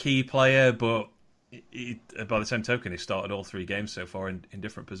not a key player, but by the same token, he started all 3 games so far in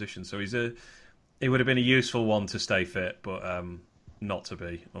different positions. So he would have been a useful one to stay fit, but not to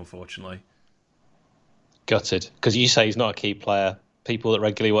be, unfortunately. Gutted, because you say he's not a key player. People that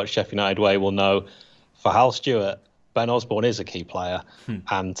regularly watch Sheffield United Way will know for Hal Stewart, Ben Osborne is a key player,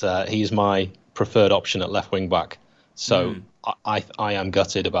 and he's my preferred option at left wing back. So I am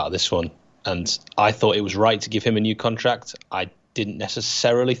gutted about this one, and I thought it was right to give him a new contract. I didn't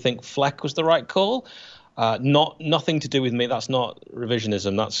necessarily think Fleck was the right call. Nothing to do with me. That's not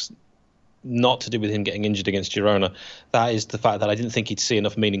revisionism. That's not to do with him getting injured against Girona. That is the fact that I didn't think he'd see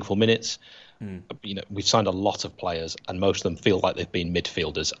enough meaningful minutes. We've signed a lot of players, and most of them feel like they've been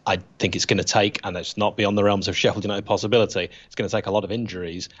midfielders. I think it's going to take, and it's not beyond the realms of Sheffield United possibility, it's going to take a lot of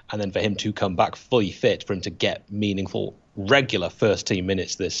injuries, and then for him to come back fully fit, for him to get meaningful, regular first-team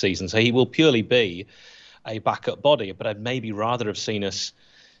minutes this season. So he will purely be a backup body, but I'd maybe rather have seen us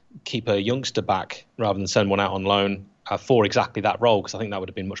keep a youngster back rather than send one out on loan for exactly that role, because I think that would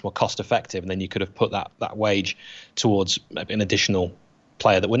have been much more cost-effective, and then you could have put that wage towards maybe an additional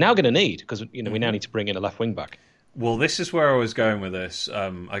player that we're now going to need, because we now need to bring in a left wing back. Well, this is where I was going with this.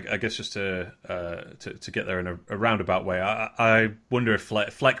 I guess just to get there in a roundabout way, I wonder if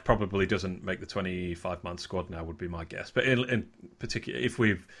Fleck probably doesn't make the 25-man squad now, would be my guess. But in particular, if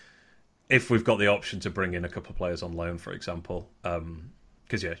we've got the option to bring in a couple of players on loan, for example,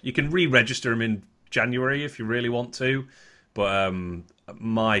 because you can re-register him in January if you really want to, but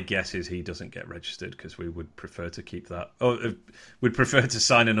my guess is he doesn't get registered, because we would prefer to keep that. We'd prefer to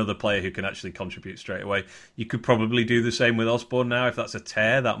sign another player who can actually contribute straight away. You could probably do the same with Osborne now. If that's a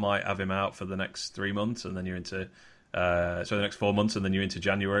tear, that might have him out for the next 3 months, and then you're into the next 4 months, and then you're into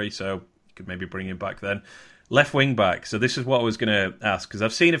January. So you could maybe bring him back then. Left wing back. So this is what I was going to ask, because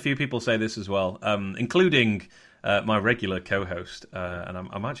I've seen a few people say this as well, including my regular co-host, and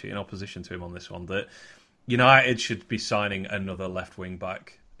I'm actually in opposition to him on this one, that United should be signing another left wing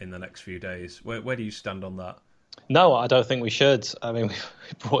back in the next few days. Where do you stand on that? No, I don't think we should. I mean, we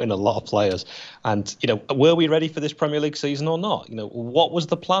brought in a lot of players, and were we ready for this Premier League season or not? What was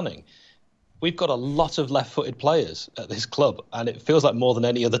the planning? We've got a lot of left-footed players at this club, and it feels like more than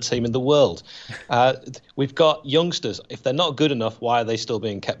any other team in the world. We've got youngsters. If they're not good enough, why are they still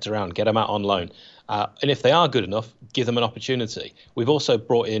being kept around? Get them out on loan. And if they are good enough, give them an opportunity. We've also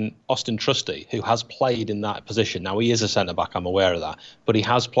brought in Austin Trusty, who has played in that position. Now, he is a centre-back, I'm aware of that, but he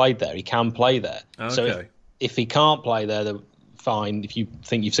has played there. He can play there. Okay. So if he can't play there, then fine. If you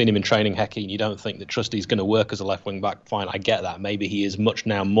think you've seen him in training, Hecky, and you don't think that Trusty's going to work as a left wing back, fine, I get that. Maybe he is much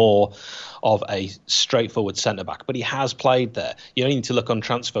now more of a straightforward centre back, but he has played there. You only need to look on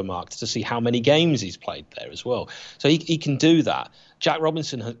Transfermarkt to see how many games he's played there as well. So he can do that. Jack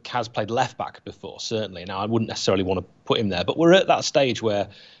Robinson has played left back before, certainly. Now, I wouldn't necessarily want to put him there, but we're at that stage where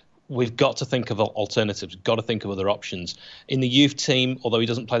we've got to think of alternatives, got to think of other options. In the youth team, although he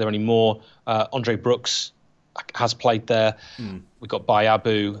doesn't play there anymore, Andre Brooks has played there. We've got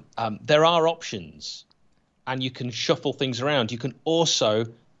Bayabu. There are options, and you can shuffle things around. You can also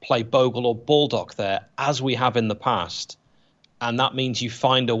play Bogle or Baldock there, as we have in the past, and that means you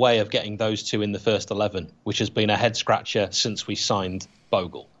find a way of getting those two in the first 11, which has been a head scratcher since we signed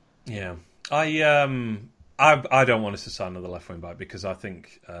Bogle. Yeah, I don't want us to sign another left wing back because I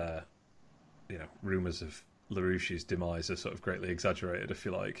think rumours of Larouche's demise are sort of greatly exaggerated, if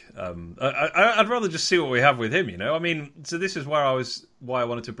you like. I'd rather just see what we have with him. I mean, so this is why I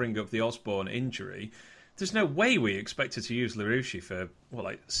wanted to bring up the Osborne injury. There's no way we expected to use Larouche for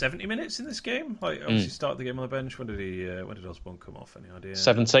 70 minutes in this game. Obviously started the game on the bench. When did Osborne come off? Any idea?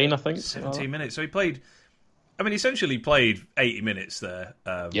 17, I think. 17 minutes. So he played. I mean, essentially played 80 minutes there.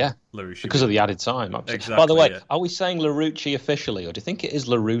 Larouche, because of the added time. Absolutely. Exactly. By the way, are we saying Larouche officially, or do you think it is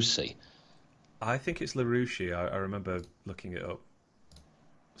Larousse? I think it's Larouche. I remember looking it up.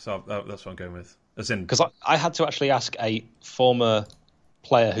 So that's what I'm going with. Because I had to actually ask a former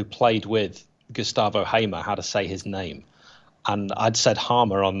player who played with Gustavo Hamer how to say his name. And I'd said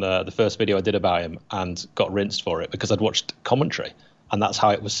Hamer on the first video I did about him and got rinsed for it because I'd watched commentary. And that's how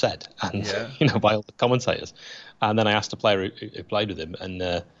it was said, and by all the commentators. And then I asked a player who played with him,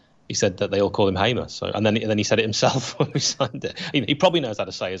 and he said that they all call him Hamer. So, and then he said it himself when we signed it. He probably knows how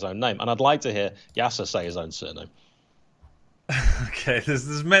to say his own name, and I'd like to hear Yasser say his own surname. Okay,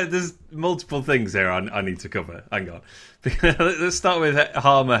 there's multiple things here I need to cover. Hang on, let's start with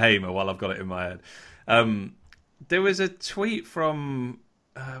Hamer while I've got it in my head. There was a tweet from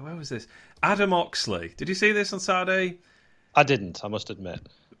where was this? Adam Oxley. Did you see this on Saturday? I didn't, I must admit.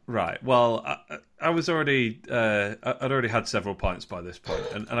 Right. Well, I was already I'd already had several pints by this point,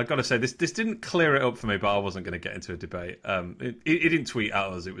 and I've got to say this didn't clear it up for me, but I wasn't going to get into a debate. It didn't tweet at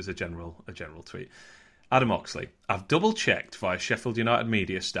us; it was a general tweet. Adam Oxley. I've double checked via Sheffield United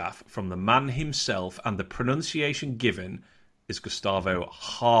media staff from the man himself, and the pronunciation given is Gustavo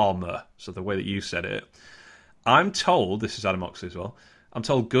Hamer. So the way that you said it, I'm told this is Adam Oxley as well. I'm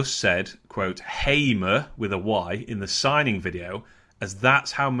told Gus said, quote, Hamer with a Y in the signing video, as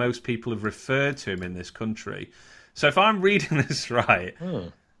that's how most people have referred to him in this country. So if I'm reading this right,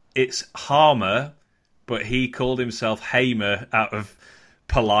 it's Hamer, but he called himself Hamer out of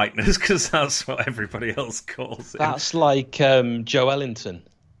politeness because that's what everybody else calls him. That's like Joe Ellington.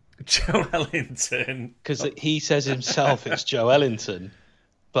 Joe Ellington. Because he says himself it's Joe Ellington.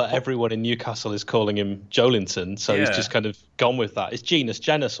 But everyone in Newcastle is calling him Jolinton, so he's just kind of gone with that. It's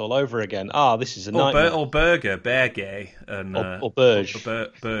genus all over again. This is a nightmare. Or Berger, and or Burge.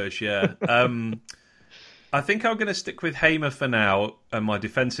 Burge, yeah. I think I'm going to stick with Hamer for now, and my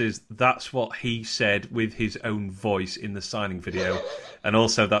defence is that's what he said with his own voice in the signing video, and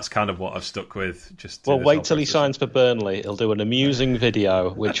also that's kind of what I've stuck with. Wait till he signs for Burnley. He'll do an amusing video,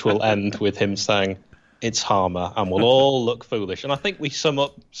 which will end with him saying, it's Hamer, and we'll all look foolish. And I think we sum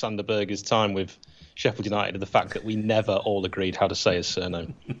up Sander Berger's time with Sheffield United with the fact that we never all agreed how to say his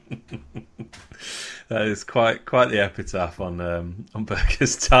surname. That is quite the epitaph on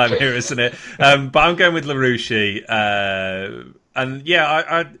Berger's time here, isn't it? But I'm going with Larouche, and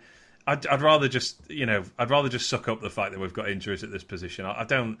yeah, I'd rather just suck up the fact that we've got injuries at this position. I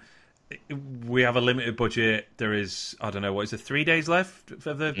don't. We have a limited budget. There is, I don't know, what is it, 3 days left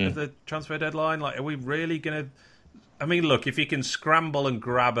of the transfer deadline? Like, are we really going to... I mean, look, if you can scramble and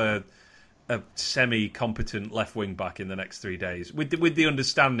grab a semi-competent left wing back in the next 3 days, with the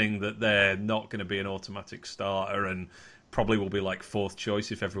understanding that they're not going to be an automatic starter and probably will be like fourth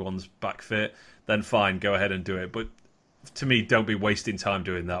choice if everyone's back fit, then fine, go ahead and do it. But to me, don't be wasting time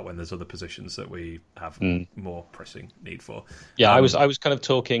doing that when there's other positions that we have more pressing need for. Yeah, I was kind of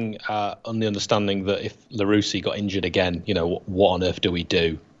talking on the understanding that if Larousse got injured again, what on earth do we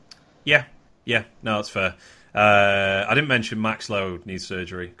do? Yeah, no, that's fair. I didn't mention Max Lowe needs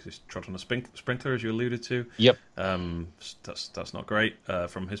surgery because he's trod on a sprinkler, as you alluded to. Yep. That's not great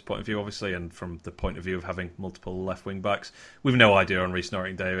from his point of view, obviously, and from the point of view of having multiple left wing backs. We've no idea on Reece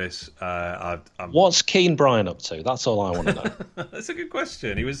Norton-Davis. What's Keane Bryan up to? That's all I want to know. That's a good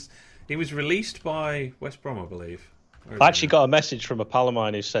question. He was released by West Brom, I believe. I actually got a message from a pal of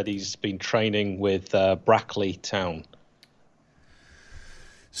mine who said he's been training with Brackley Town.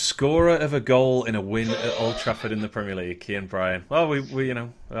 Scorer of a goal in a win at Old Trafford in the Premier League, Keane Bryan. Well, we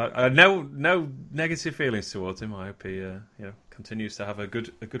no negative feelings towards him. I hope he continues to have a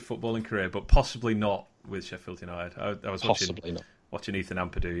good footballing career, but possibly not with Sheffield United. I was watching Ethan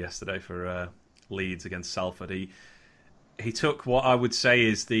Ampadu yesterday for Leeds against Salford. He took what I would say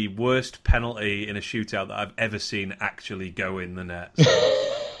is the worst penalty in a shootout that I've ever seen actually go in the net.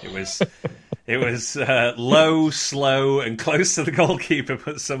 So It was low, slow, and close to the goalkeeper,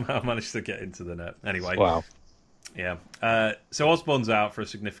 but somehow managed to get into the net. Anyway. Wow. Yeah. So Osborne's out for a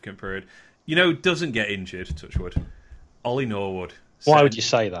significant period. Doesn't get injured, touch wood. Ollie Norwood. Why would you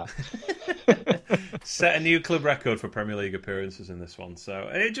say that? Set a new club record for Premier League appearances in this one. So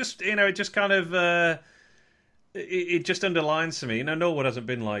it just, it just kind of, it just underlines to me. Norwood hasn't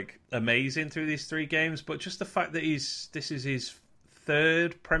been like amazing through these 3 games, but just the fact that this is his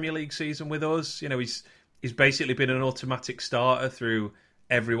 3rd Premier League season with us. He's basically been an automatic starter through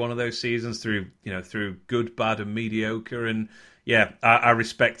every one of those seasons, through good, bad, and mediocre. And yeah, I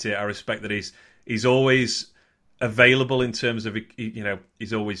respect it. I respect that he's always available in terms of,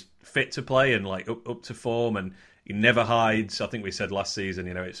 he's always fit to play and like up to form, and he never hides. I think we said last season,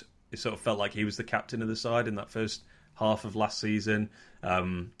 it sort of felt like he was the captain of the side in that first half of last season.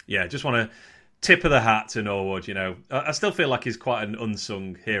 Just want to tip of the hat to Norwood. I still feel like he's quite an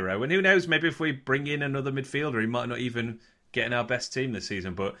unsung hero, and who knows, maybe if we bring in another midfielder, he might not even get in our best team this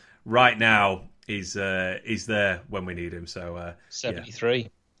season. But right now, he's there when we need him. So 73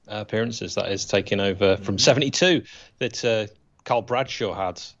 appearances, that is, taking over from 72 that Carl Bradshaw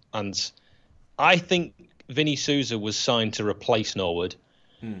had. And I think Vinny Souza was signed to replace Norwood.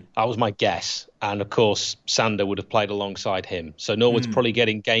 That was my guess. And of course, Sander would have played alongside him. So Norwood's probably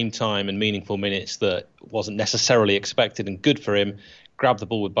getting game time and meaningful minutes that wasn't necessarily expected, and good for him. Grab the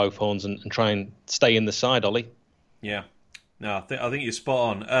ball with both horns and try and stay in the side, Ollie. Yeah. No, I think you're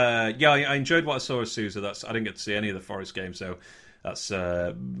spot on. I enjoyed what I saw of Souza. I didn't get to see any of the Forest game, so that's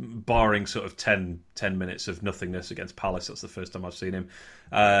barring sort of 10 minutes of nothingness against Palace. That's the first time I've seen him.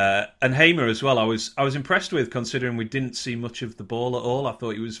 And Hamer as well. I was impressed with, considering we didn't see much of the ball at all. I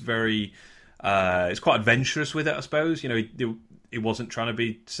thought he was very. It's quite adventurous with it, I suppose. He wasn't trying to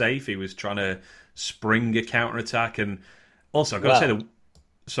be safe. He was trying to spring a counter attack, and also I've got to say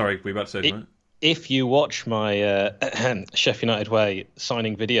sorry, we about to say something. If you watch my Sheff United Way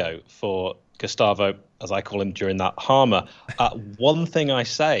signing video for Gustavo, as I call him during that Harmer, one thing I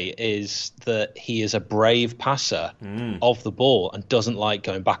say is that he is a brave passer of the ball and doesn't like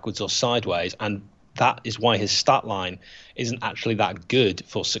going backwards or sideways, and that is why his stat line isn't actually that good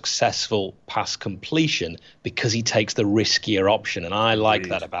for successful pass completion, because he takes the riskier option, and I like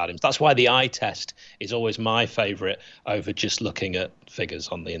that about him. That's why the eye test is always my favourite over just looking at figures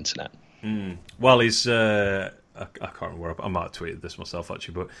on the internet. Well, his I can't remember. I might have tweeted this myself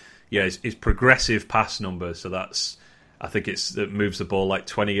actually, but yeah, his progressive pass number. So I think that moves the ball like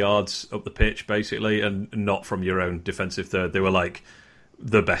 20 yards up the pitch basically, and not from your own defensive third. They were like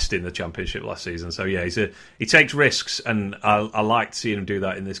the best in the Championship last season. So yeah, he takes risks, and I liked seeing him do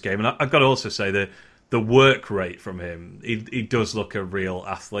that in this game. And I've got to also say the work rate from him. He does look a real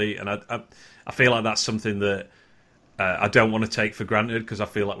athlete, and I feel like that's something that. I don't want to take for granted, because I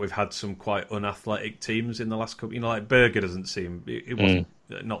feel like we've had some quite unathletic teams in the last couple. Like Berger doesn't seem. It wasn't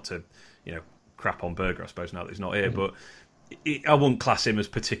not to crap on Berger, I suppose, now that he's not here, but I wouldn't class him as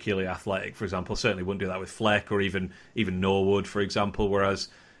particularly athletic. For example, certainly wouldn't do that with Fleck or even Norwood, for example. Whereas,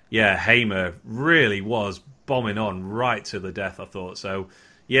 Hamer really was bombing on right to the death, I thought. So,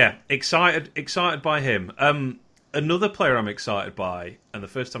 excited by him. Another player I'm excited by, and the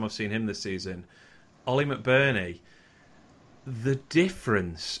first time I've seen him this season, Ollie McBurney. The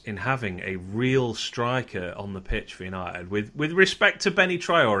difference in having a real striker on the pitch for United, with respect to Benny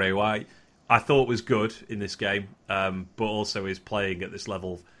Traore, who I thought was good in this game, but also is playing at this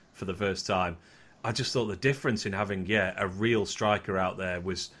level for the first time. I just thought the difference in having a real striker out there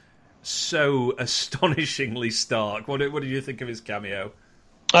was so astonishingly stark. What did you think of his cameo?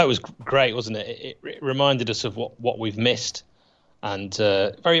 Oh, it was great, wasn't it? It reminded us of what we've missed, and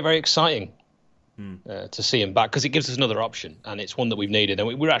very, very exciting. To see him back, because it gives us another option, and it's one that we've needed, and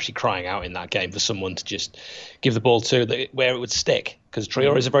we were actually crying out in that game for someone to just give the ball to where it would stick, because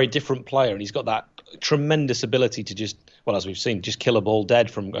Traore is a very different player, and he's got that tremendous ability to just, well, as we've seen, just kill a ball dead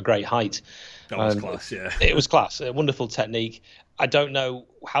from a great height. That was class, yeah. It was class, a wonderful technique. I don't know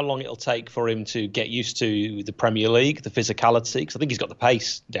how long it'll take for him to get used to the Premier League, the physicality, because I think he's got the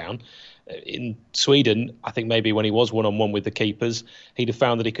pace down. In Sweden, I think maybe when he was one-on-one with the keepers, he'd have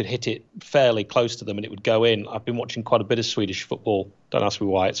found that he could hit it fairly close to them and it would go in. I've been watching quite a bit of Swedish football. Don't ask me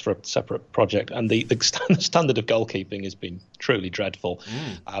why, it's for a separate project. And the standard of goalkeeping has been truly dreadful.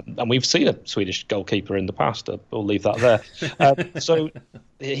 And we've seen a Swedish goalkeeper in the past. We'll leave that there. So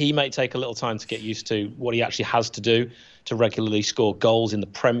he may take a little time to get used to what he actually has to do to regularly score goals in the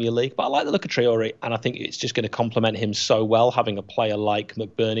Premier League. But I like the look of Traore, and I think it's just going to complement him so well, having a player like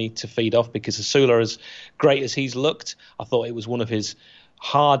McBurney to feed off, because Asula, as great as he's looked, I thought it was one of his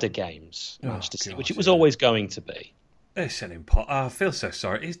harder games, which it was always going to be. Listen, I feel so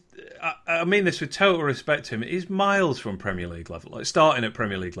sorry. I mean this with total respect to him. He's miles from Premier League level, like starting at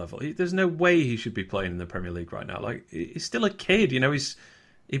Premier League level. There's no way he should be playing in the Premier League right now. Like, he's still a kid,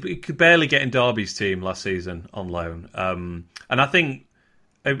 He could barely get in Derby's team last season on loan. And I think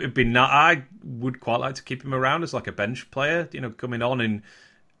It'd be not. I would quite like to keep him around as like a bench player, coming on and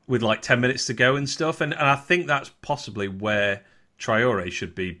with like 10 minutes to go and stuff. And I think that's possibly where Traore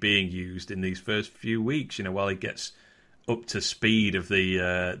should be being used in these first few weeks. While he gets up to speed of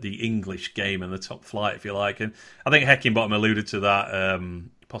the English game and the top flight, if you like. And I think Heckingbottom alluded to that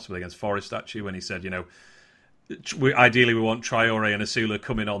possibly against Forest actually when he said, ideally we want Traore and Asula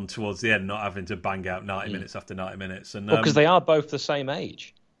coming on towards the end, not having to bang out 90 minutes after 90 minutes. And because they are both the same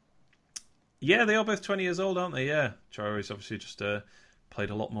age. Yeah, they are both 20 years old, aren't they? Yeah, Traore's obviously just played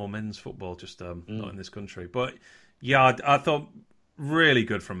a lot more men's football, just not in this country. But yeah, I thought really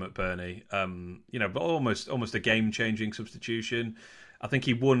good from McBurney. But almost a game-changing substitution. I think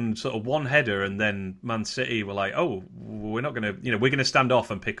he won sort of one header, and then Man City were like, "Oh, we're not going to, we're going to stand off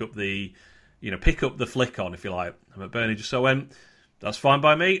and pick up the flick on, if you like." And McBurney just went, "That's fine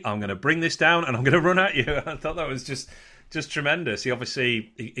by me. I'm going to bring this down, and I'm going to run at you." I thought that was just tremendous. He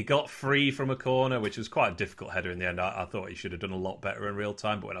obviously he got free from a corner, which was quite a difficult header in the end. I thought he should have done a lot better in real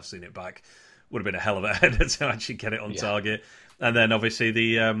time, but when I've seen it back, would have been a hell of a header to actually get it on target. And then obviously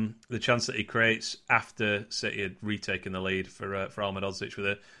the chance that he creates after City had retaken the lead for Ahmed Odzic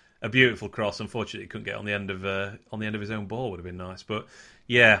with a beautiful cross. Unfortunately, he couldn't get on the end of his own ball. Would have been nice, but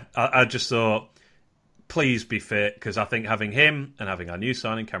yeah, I just thought, please be fit, because I think having him and having our new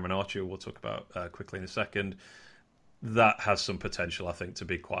signing Cameron Archer, we'll talk about quickly in a second, that has some potential, I think, to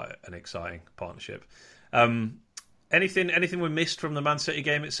be quite an exciting partnership. Anything we missed from the Man City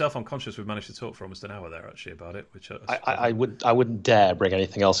game itself? I'm conscious we've managed to talk for almost an hour there actually about it. Which I wouldn't dare bring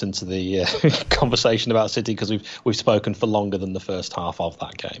anything else into the conversation about City, because we've spoken for longer than the first half of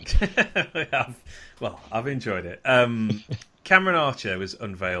that game. I've enjoyed it. Cameron Archer was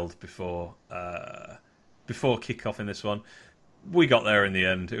unveiled before kick-off in this one. We got there in the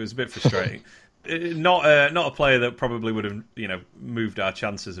end. It was a bit frustrating. Not a player that probably would have moved our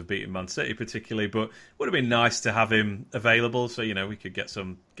chances of beating Man City particularly, but would have been nice to have him available so we could get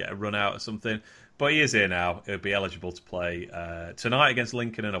a run out or something. But he is here now. He'll be eligible to play tonight against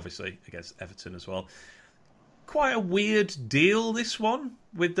Lincoln and obviously against Everton as well. Quite a weird deal, this one,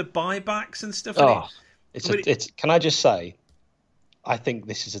 with the buybacks and stuff. Can I just say, I think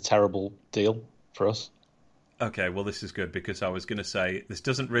this is a terrible deal for us. Okay, well, this is good, because I was going to say this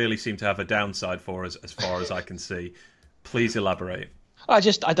doesn't really seem to have a downside for us as far as I can see. Please elaborate. I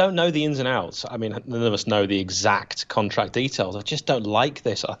don't know the ins and outs. I mean, none of us know the exact contract details. I just don't like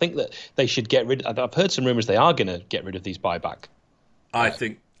this. I think that they should get rid. I've heard some rumours they are going to get rid of these buyback. I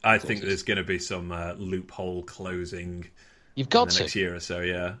think there's going to be some loophole closing. You've got in the next year or so,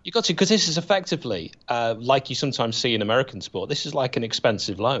 yeah. You've got to, because this is effectively like you sometimes see in American sport. This is like an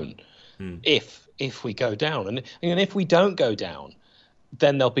expensive loan. If we go down, and if we don't go down,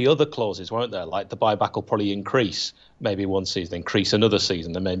 then there'll be other clauses, won't there? Like the buyback will probably increase maybe one season, increase another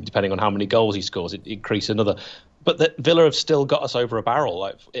season, and maybe depending on how many goals he scores, it increase another. But that Villa have still got us over a barrel.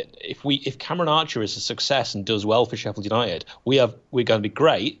 Like if Cameron Archer is a success and does well for Sheffield United, we're going to be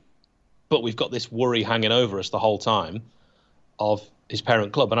great. But we've got this worry hanging over us the whole time of his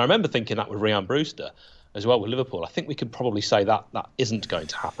parent club. And I remember thinking that with Ryan Brewster as well with Liverpool. I think we could probably say that isn't going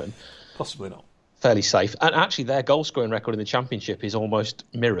to happen. Possibly not. Fairly safe. And actually their goal scoring record in the Championship is almost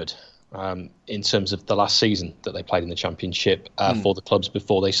mirrored in terms of the last season that they played in the Championship for the clubs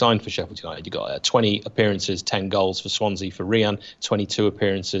before they signed for Sheffield United. You got 20 appearances, 10 goals for Swansea for Ryan, 22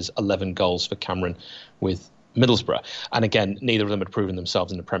 appearances, 11 goals for Cameron with Middlesbrough. And again, neither of them had proven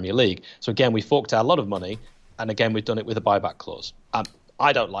themselves in the Premier League. So again, we forked out a lot of money, and again, we've done it with a buyback clause.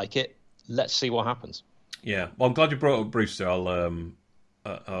 I don't like it. Let's see what happens. Yeah, well, I'm glad you brought up Brewster.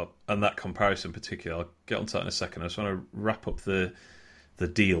 And that comparison particularly, I'll get onto that in a second. I just want to wrap up the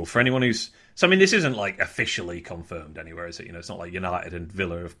deal for anyone who's. So I mean, this isn't like officially confirmed anywhere, is it? It's not like United and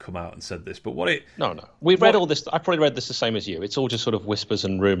Villa have come out and said this. But No. We've read all this. I probably read this the same as you. It's all just sort of whispers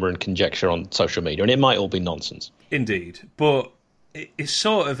and rumour and conjecture on social media, and it might all be nonsense. Indeed, but it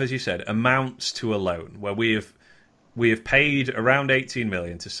sort of, as you said, amounts to a loan where we have paid around 18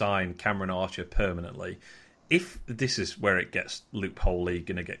 million to sign Cameron Archer permanently. If this is where it gets loopholey,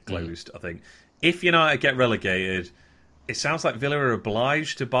 going to get closed, I think. If United get relegated, it sounds like Villa are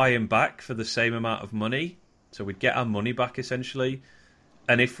obliged to buy him back for the same amount of money. So we'd get our money back, essentially.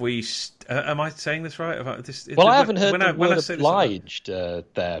 And if we... am I saying this right? About this? Well, I haven't heard the word obliged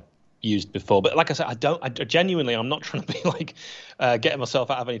there used before. But like I said, I genuinely, I'm not trying to be like getting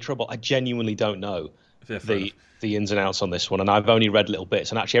myself out of any trouble. I genuinely don't know the ins and outs on this one, and I've only read little bits,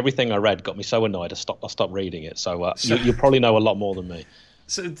 and actually everything I read got me so annoyed I stopped reading it. So you probably know a lot more than me.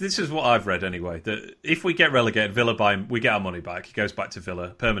 So this is what I've read anyway, that if we get relegated, Villa buy him, we get our money back. He goes back to Villa,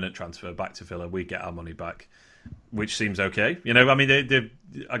 permanent transfer back to Villa, we get our money back. which seems okay. You know, I mean,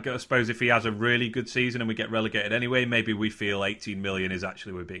 I suppose if he has a really good season and we get relegated anyway, maybe we feel 18 million is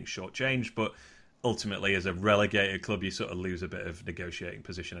actually we're being shortchanged. But ultimately, as a relegated club, you sort of lose a bit of negotiating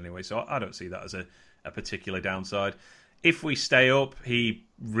position anyway. So I don't see that as a particular downside. If we stay up, he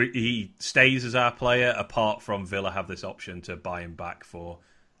stays as our player, apart from Villa have this option to buy him back for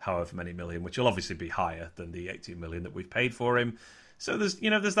however many million, which will obviously be higher than the 18 million that we've paid for him. So there's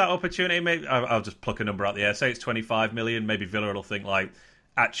that opportunity. Maybe I'll just pluck a number out the air. Say it's 25 million. Maybe Villa will think like,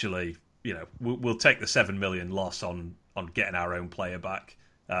 actually, we'll take the 7 million loss on getting our own player back.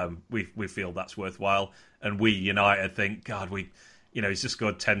 We feel that's worthwhile, and we United think, God, he's just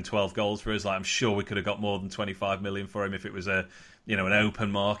scored 10, 12 goals for us. Like, I'm sure we could have got more than 25 million for him if it was an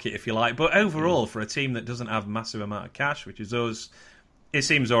open market, if you like. But overall, for a team that doesn't have massive amount of cash, which is us, it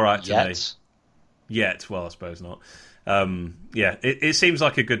seems all right to me. Yet, well, I suppose not. It seems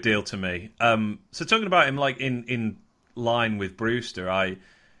like a good deal to me. So talking about him like in line with Brewster,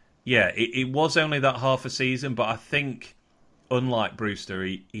 it was only that half a season, but I think unlike Brewster,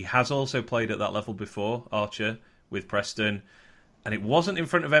 he has also played at that level before, Archer, with Preston, and it wasn't in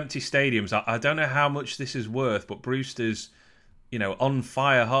front of empty stadiums. I don't know how much this is worth, but Brewster's on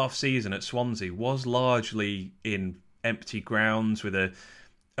fire half season at Swansea was largely in empty grounds with a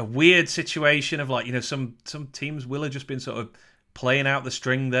weird situation of like, some teams will have just been sort of playing out the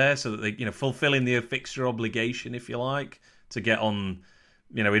string there so that they, fulfilling the fixture obligation, if you like, to get on,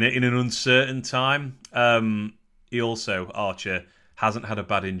 in an uncertain time. He also, Archer, hasn't had a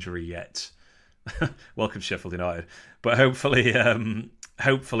bad injury yet. Welcome Sheffield United. But hopefully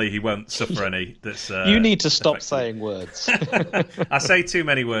he won't suffer any. That's you need to stop saying words. I say too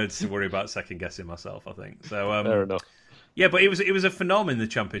many words to worry about second guessing myself, I think. So fair enough. Yeah, but it was a phenomenon in the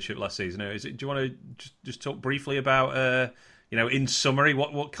Championship last season. Do you want to just talk briefly about, in summary,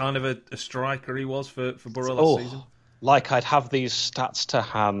 what kind of a striker he was for Borough last season? Like I'd have these stats to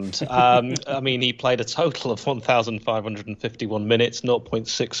hand. I mean, he played a total of 1,551 minutes,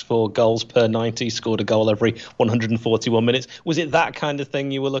 0.64 goals per 90, scored a goal every 141 minutes. Was it that kind of thing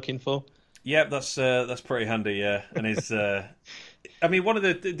you were looking for? Yeah, that's pretty handy, yeah. And his... I mean, one of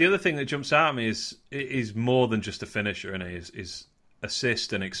the other thing that jumps out at me is more than just a finisher, and his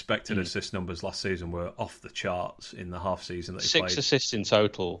assist and expected assist numbers last season were off the charts in the half season that he played. 6 assists in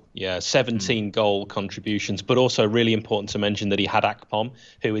total, 17 goal contributions, but also really important to mention that he had Akpom,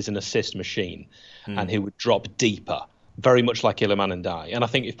 who is an assist machine, and who would drop deeper, very much like Iliman Ndiaye. And I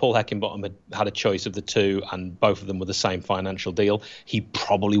think if Paul Heckingbottom had a choice of the two and both of them were the same financial deal, he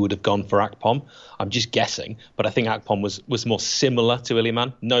probably would have gone for Akpom. I'm just guessing, but I think Akpom was more similar to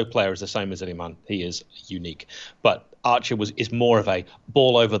Iliman. No player is the same as Iliman. He is unique. But Archer is more of a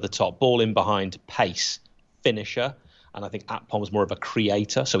ball over the top, ball in behind, pace finisher. And I think Akpom was more of a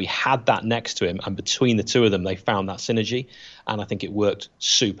creator. So he had that next to him. And between the two of them, they found that synergy. And I think it worked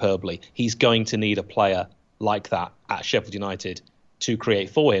superbly. He's going to need a player like that at Sheffield United to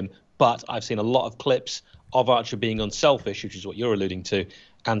create for him. But I've seen a lot of clips of Archer being unselfish, which is what you're alluding to,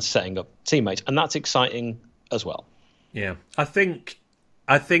 and setting up teammates. And that's exciting as well. Yeah. I think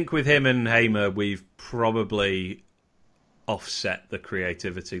with him and Hamer, we've probably offset the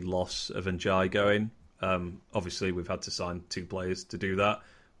creativity loss of Ndiaye going. Obviously, we've had to sign 2 players to do that.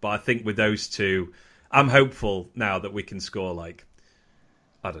 But I think with those two, I'm hopeful now that we can score like,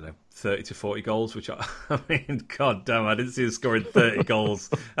 I don't know, 30 to 40 goals, which I mean, God damn, I didn't see us scoring 30 goals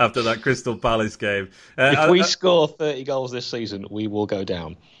after that Crystal Palace game. If we score 30 goals this season, we will go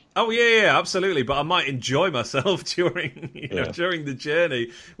down. Oh yeah, absolutely. But I might enjoy myself during the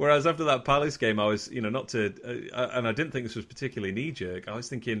journey. Whereas after that Palace game, I was, and I didn't think this was particularly knee jerk. I was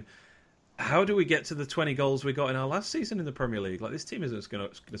thinking, how do we get to the 20 goals we got in our last season in the Premier League? Like, this team isn't going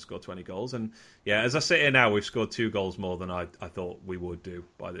to score 20 goals. And yeah, as I sit here now, we've scored 2 goals more than I thought we would do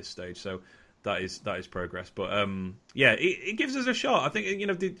by this stage. So that is progress. But it gives us a shot. I think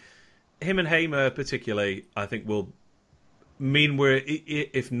him and Hamer particularly, I think will mean we're,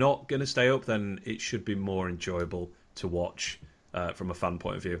 if not going to stay up, then it should be more enjoyable to watch from a fan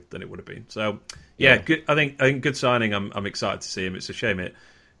point of view than it would have been. So good. I think good signing. I'm excited to see him. It's a shame it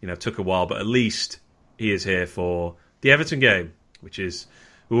took a while, but at least he is here for the Everton game, which is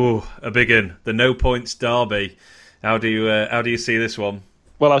a big one. The no points derby. How do you see this one?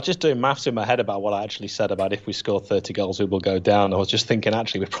 Well, I was just doing maths in my head about what I actually said about if we score 30 goals, we will go down. I was just thinking,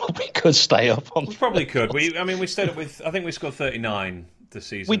 actually, we probably could stay up on. We probably could. We stayed up with. I think we scored 39 this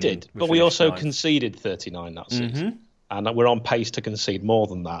season. We did, but we also conceded 39 that season. and we're on pace to concede more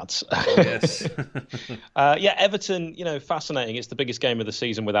than that. Yes. Everton, fascinating. It's the biggest game of the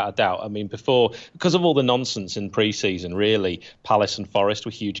season without a doubt. I mean, because of all the nonsense in pre-season, really, Palace and Forest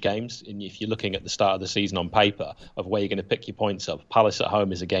were huge games. And if you're looking at the start of the season on paper of where you're going to pick your points up, Palace at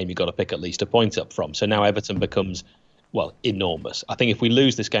home is a game you've got to pick at least a point up from. So now Everton becomes, enormous. I think if we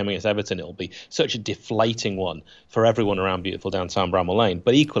lose this game against Everton, it'll be such a deflating one for everyone around beautiful downtown Bramall Lane.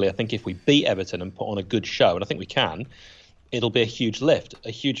 But equally, I think if we beat Everton and put on a good show, and I think we can, it'll be a huge lift,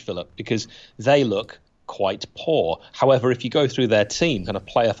 a huge fill-up, because they look quite poor. However, if you go through their team, kind of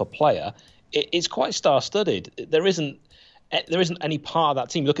player for player, it's quite star-studded. There isn't any part of that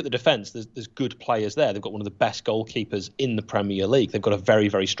team. Look at the defence. There's good players there. They've got one of the best goalkeepers in the Premier League. They've got a very,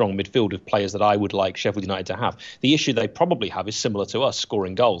 very strong midfield of players that I would like Sheffield United to have. The issue they probably have is similar to us,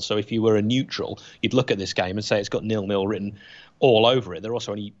 scoring goals. So if you were a neutral, you'd look at this game and say it's got 0-0 written all over it. They're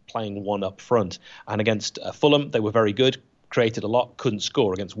also only playing one up front. And against Fulham, they were very good, created a lot, couldn't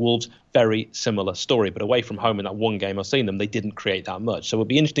score. Against Wolves, very similar story. But away from home in that one game I've seen them, they didn't create that much. So it'll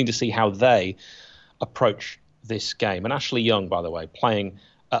be interesting to see how they approach this game. And Ashley Young, by the way, playing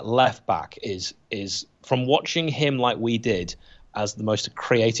at left back is from watching him like we did as the most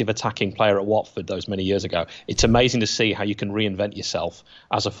creative attacking player at Watford those many years ago. It's amazing to see how you can reinvent yourself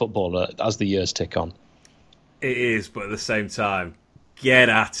as a footballer as the years tick on. It is, but at the same time, get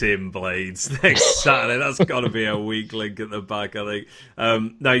at him, Blades, next Saturday. That's got to be a weak link at the back, I think.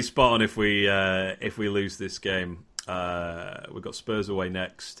 No, he's spot on if we lose this game. We've got Spurs away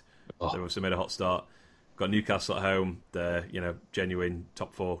next. They've obviously made a hot start. Got Newcastle at home. They're, genuine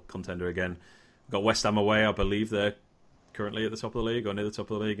top 4 contender again. We've got West Ham away. I believe they're currently at the top of the league or near the top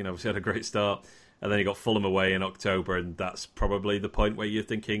of the league, and obviously had a great start. And then you got Fulham away in October, and that's probably the point where you're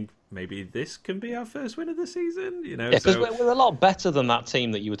thinking maybe this can be our first win of the season. Because we're a lot better than that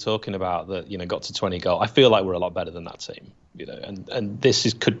team that you were talking about that got to 20 goals. I feel like we're a lot better than that team. And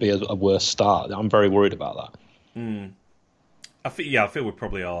this could be a worse start. I'm very worried about that. I feel we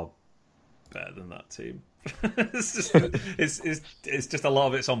probably are better than that team. It's just a lot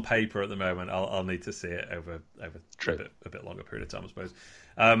of it's on paper at the moment. I'll need to see it over a bit longer period of time, I suppose.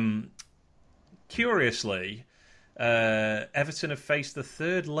 Curiously, Everton have faced the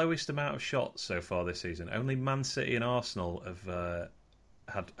third lowest amount of shots so far this season. Only Man City and Arsenal have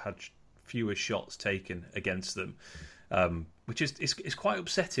had fewer shots taken against them, which is quite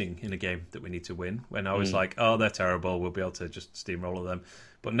upsetting in a game that we need to win. When I was like, oh, they're terrible, we'll be able to just steamroller them.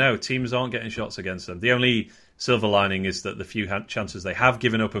 But no, teams aren't getting shots against them. The only silver lining is that the few chances they have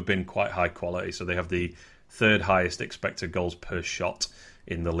given up have been quite high quality. So they have the third highest expected goals per shot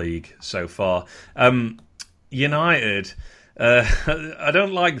in the league so far. United, I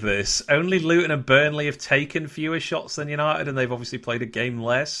don't like this. Only Luton and Burnley have taken fewer shots than United, and they've obviously played a game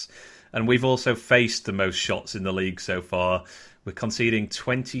less. And we've also faced the most shots in the league so far. We're conceding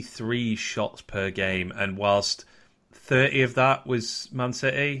 23 shots per game, and whilst 30 of that was Man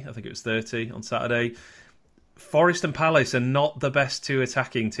City, I think it was 30 on Saturday, Forest and Palace are not the best 2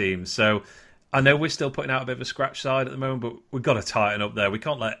 attacking teams. So I know we're still putting out a bit of a scratch side at the moment, but we've got to tighten up there. We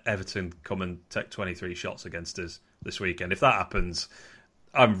can't let Everton come and take 23 shots against us this weekend. If that happens,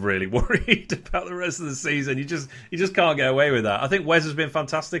 I'm really worried about the rest of the season. You just can't get away with that. I think Wes has been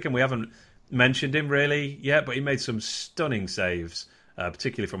fantastic, and we haven't mentioned him really yet, but he made some stunning saves,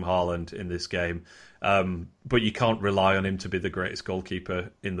 particularly from Haaland in this game. But you can't rely on him to be the greatest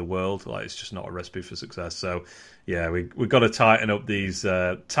goalkeeper in the world. It's just not a recipe for success. So, yeah, we've got to tighten up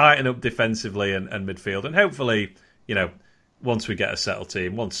defensively and midfield, and hopefully, once we get a settled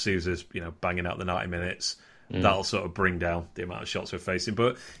team, once Sousa's banging out the 90 minutes, that'll sort of bring down the amount of shots we're facing.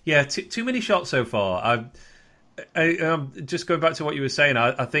 But yeah, too many shots so far. Just going back to what you were saying,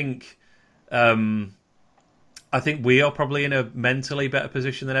 I think we are probably in a mentally better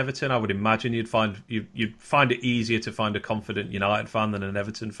position than Everton. I would imagine you'd find it easier to find a confident United fan than an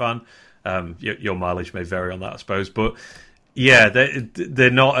Everton fan. Your mileage may vary on that, I suppose, but yeah,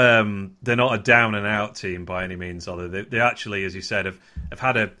 they're not a down and out team by any means. Are they actually, as you said, have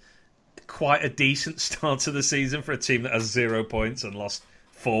had quite a decent start to the season for a team that has 0 points and lost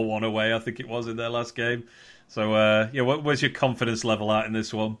 4-1 away, I think it was, in their last game. So where's your confidence level at in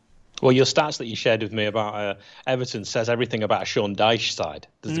this one? Well, your stats that you shared with me about Everton says everything about a Sean Dyche side,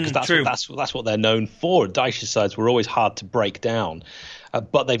 because that's what they're known for. Dyche's sides were always hard to break down,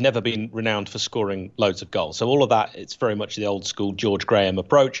 but they've never been renowned for scoring loads of goals. So all of that, it's very much the old school George Graham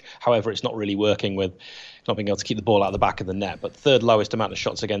approach. However, it's not really working with not being able to keep the ball out of the back of the net. But third lowest amount of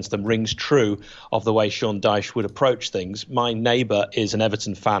shots against them rings true of the way Sean Dyche would approach things. My neighbour is an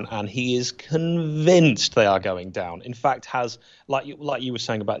Everton fan, and he is convinced they are going down. In fact, has like you were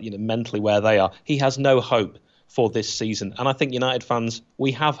saying about mentally where they are, he has no hope for this season. And I think United fans,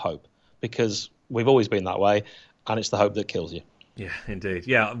 we have hope because we've always been that way, and it's the hope that kills you. Yeah, indeed.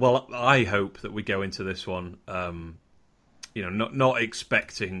 Yeah, well, I hope that we go into this one, not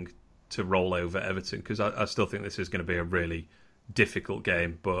expecting to roll over Everton, because I still think this is going to be a really difficult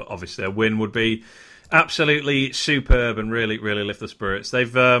game. But obviously, a win would be absolutely superb and really, really lift the spirits. They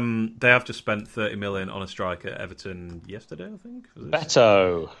have just spent 30 million on a striker, Everton, yesterday, I think.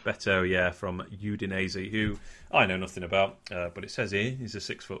 Beto, yeah, from Udinese, who I know nothing about, but it says here he's a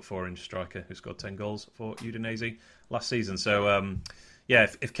 6'4" striker who scored 10 goals for Udinese last season. So,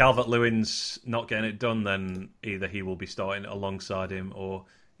 if Calvert-Lewin's not getting it done, then either he will be starting alongside him or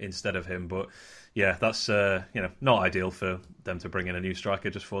instead of him. But yeah, that's not ideal for them to bring in a new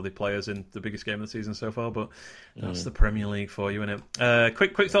striker just for the players in the biggest game of the season so far. But that's the Premier League for you, isn't it?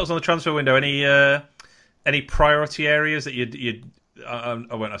 Quick thoughts on the transfer window. Any priority areas that you'd I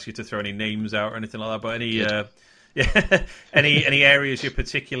won't ask you to throw any names out or anything like that, but any areas you're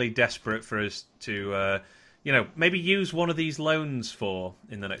particularly desperate for us to maybe use one of these loans for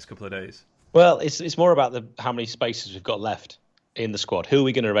in the next couple of days? Well, it's more about how many spaces we've got left in the squad. Who are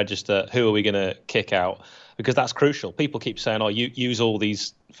we going to register? Who are we going to kick out? Because that's crucial. People keep saying, you use all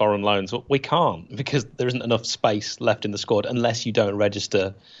these foreign loans. Well, we can't, because there isn't enough space left in the squad unless you don't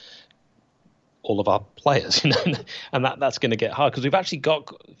register all of our players. And that's going to get hard, because we've actually got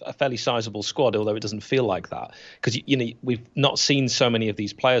a fairly sizable squad, although it doesn't feel like that. Because we've not seen so many of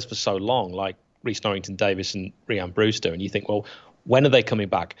these players for so long, like Reece Norrington Davis and Rhian Brewster. And you think, well, when are they coming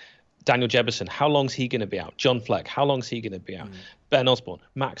back? Daniel Jebison, how long's he going to be out? John Fleck, how long's he going to be out? Ben Osborne,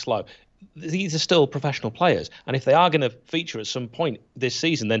 Max Lowe. These are still professional players. And if they are going to feature at some point this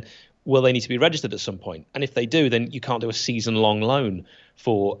season, then will they need to be registered at some point? And if they do, then you can't do a season-long loan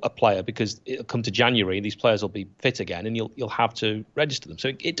for a player, because it'll come to January, these players will be fit again, and you'll have to register them.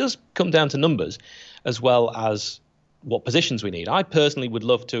 So it does come down to numbers as well as what positions we need. I personally would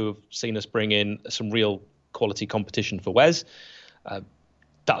love to have seen us bring in some real quality competition for Wes.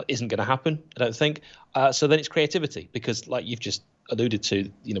 That isn't going to happen, I don't think. So then it's creativity, because like you've just alluded to,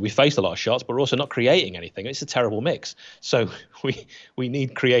 we faced a lot of shots, but we're also not creating anything. It's a terrible mix. So we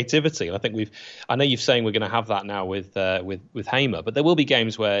need creativity. And I think I know you're saying we're going to have that now with Hamer, but there will be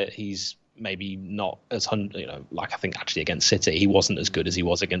games where he's maybe not as, like I think actually against City, he wasn't as good as he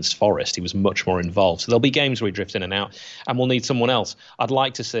was against Forest. He was much more involved. So there'll be games where he drifts in and out, and we'll need someone else. I'd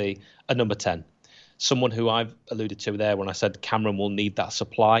like to see a number 10. Someone who I've alluded to there when I said Cameron will need that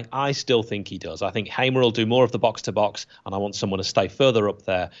supply. I still think he does. I think Hamer will do more of the box-to-box, and I want someone to stay further up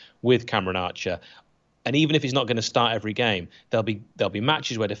there with Cameron Archer. And even if he's not going to start every game, there'll be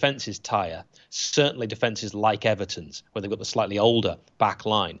matches where defences tire. Certainly defences like Everton's, where they've got the slightly older back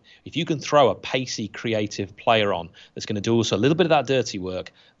line. If you can throw a pacey, creative player on that's going to do also a little bit of that dirty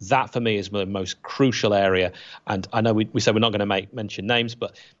work, that for me is the most crucial area. And I know we said we're not going to mention names,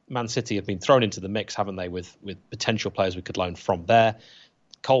 but Man City have been thrown into the mix, haven't they, with potential players we could loan from there.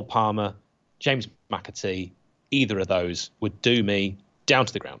 Cole Palmer, James McAtee, either of those would do me down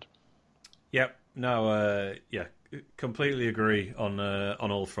to the ground. Yep. No, completely agree on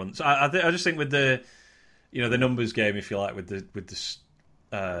all fronts. I just think with the the numbers game, if you like, with the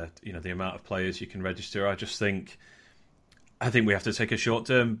the amount of players you can register, I think we have to take a short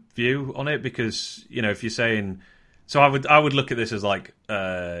term view on it, because if you're saying, so I would look at this as like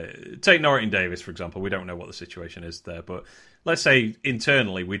take Norrington Davis for example. We don't know what the situation is there, but let's say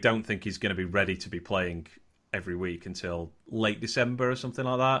internally we don't think he's going to be ready to be playing every week until late December or something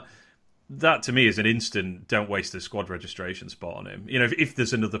like that. That to me is an instant, don't waste the squad registration spot on him. If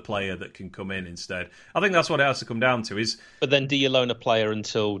there's another player that can come in instead. I think that's what it has to come down to. But then do you loan a player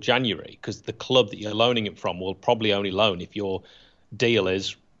until January? Because the club that you're loaning it from will probably only loan if your deal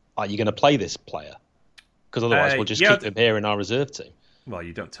is, are you going to play this player? Because otherwise we'll just keep them here in our reserve team. Well,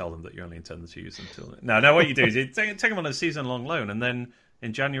 you don't tell them that you only intend to use them until... No, what you do is you take them on a season-long loan, and then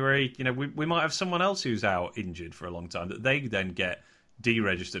in January, we might have someone else who's out injured for a long time that they then get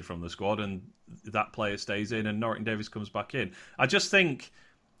deregistered from the squad, and that player stays in and Norrington Davis comes back in. I just think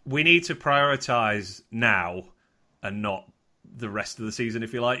we need to prioritise now and not the rest of the season,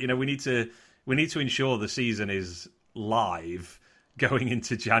 if you like. We need to ensure the season is live going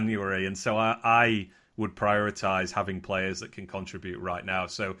into January, and so I would prioritise having players that can contribute right now.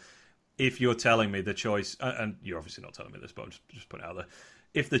 So if you're telling me the choice, and you're obviously not telling me this, but I'm just putting it out there,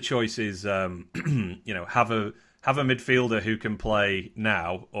 if the choice is have a midfielder who can play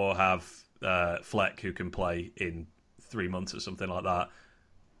now, or have Fleck who can play in 3 months or something like that,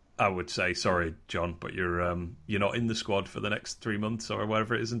 I would say, sorry, John, but you're not in the squad for the next 3 months or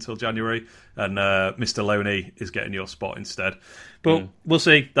whatever it is until January, and Mr. Loney is getting your spot instead. But we'll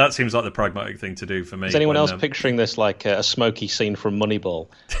see. That seems like the pragmatic thing to do for me. Is anyone else picturing this like a smoky scene from Moneyball?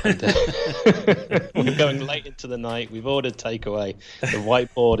 We're going late into the night. We've ordered takeaway. The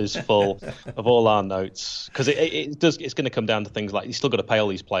whiteboard is full of all our notes because it's going to come down to things like you still got to pay all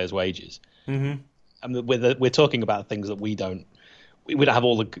these players' wages. Mm-hmm. I mean, we're talking about things that we don't have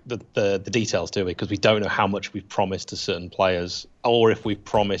all the details, do we? Because we don't know how much we've promised to certain players, or if we've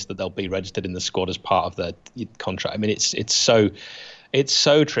promised that they'll be registered in the squad as part of their contract. I mean, it's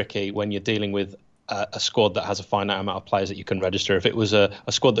so tricky when you're dealing with a squad that has a finite amount of players that you can register. If it was a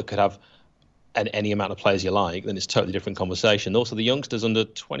squad that could have any amount of players you like, then it's a totally different conversation. Also, the youngsters under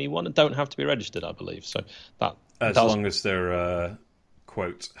 21 don't have to be registered, I believe. So as long as they're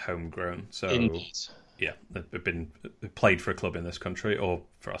quote homegrown. So. Indeed. Yeah, they've played for a club in this country, or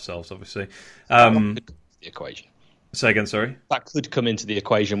for ourselves, obviously. The equation. Say again, sorry? That could come into the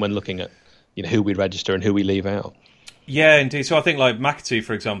equation when looking at who we register and who we leave out. Yeah, indeed. So I think like McAtee,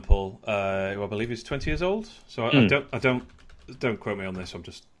 for example, who I believe is 20 years old. So I don't quote me on this. I'm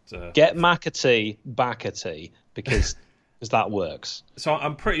just get McAtee Backatee because that works. So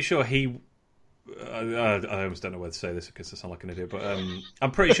I'm pretty sure he. I almost don't know whether to say this because I sound like an idiot, but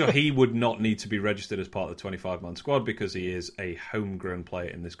I'm pretty sure he would not need to be registered as part of the 25-man squad because he is a homegrown player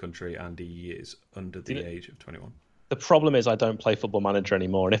in this country and he is under the age of 21. The problem is I don't play Football Manager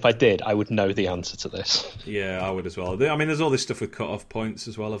anymore, and if I did, I would know the answer to this. Yeah, I would as well. I mean, there's all this stuff with cut-off points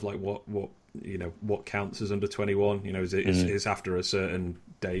as well of like what counts as under 21. Is after a certain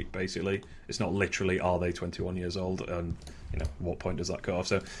date basically. It's not literally are they 21 years old and what point does that cut off?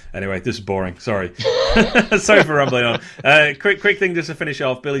 So anyway, this is boring. Sorry. Sorry for rambling on. Quick thing just to finish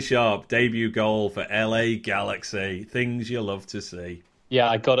off. Billy Sharp, debut goal for LA Galaxy. Things you love to see. Yeah,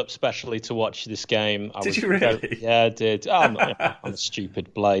 I got up specially to watch this game. Did you really? Yeah, I did. I'm a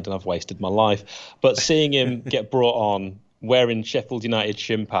stupid blade and I've wasted my life. But seeing him get brought on wearing Sheffield United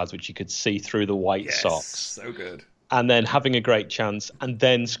shin pads, which you could see through the white socks. So good. And then having a great chance and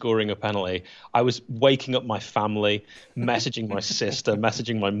then scoring a penalty. I was waking up my family, messaging my sister,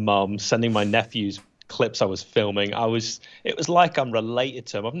 messaging my mum, sending my nephews clips I was filming. It was like I'm related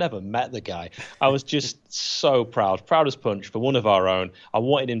to him. I've never met the guy. I was just so proud as punch for one of our own. I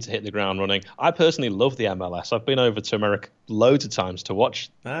wanted him to hit the ground running. I personally love the MLS. I've been over to America loads of times to watch.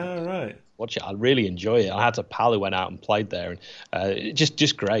 Watch it. I really enjoy it. I had a pal who went out and played there, and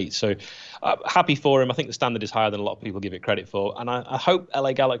just great. So happy for him. I think the standard is higher than a lot of people give it credit for, and I hope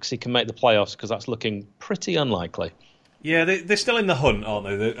LA Galaxy can make the playoffs because that's looking pretty unlikely. Yeah, they're still in the hunt, aren't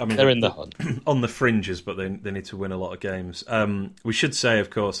they? They're in the hunt. On the fringes, but they need to win a lot of games. We should say, of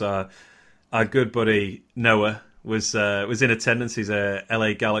course, our good buddy Noah was in attendance. He's a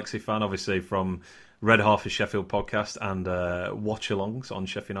LA Galaxy fan, obviously, from Red Half of Sheffield podcast and watch-alongs on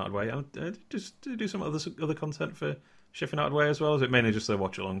Sheffield United Way. Just do some other content for Sheffield United Way as well? Or is it mainly just the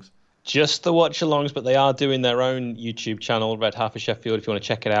watch-alongs? Just the watch-alongs, but they are doing their own YouTube channel, Red Half of Sheffield, if you want to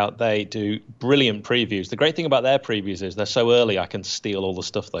check it out. They do brilliant previews. The great thing about their previews is they're so early I can steal all the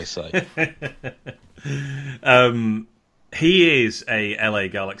stuff they say. He is a LA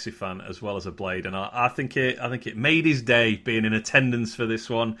Galaxy fan as well as a Blade, and I think it made his day being in attendance for this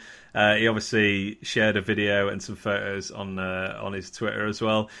one. He obviously shared a video and some photos on his Twitter as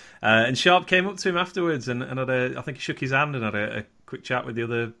well. And Sharp came up to him afterwards and I think he shook his hand and had a quick chat with the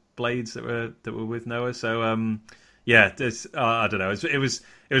other Blades that were with Noah. So I don't know. It was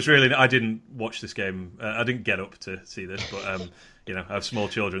really. I didn't watch this game. I didn't get up to see this, but I have small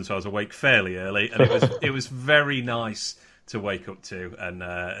children, so I was awake fairly early, and it was very nice to wake up to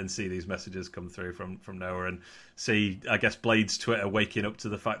and see these messages come through from Noah and see, I guess, Blade's Twitter waking up to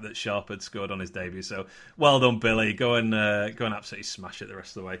the fact that Sharp had scored on his debut. So well done, Billy. Go and absolutely smash it the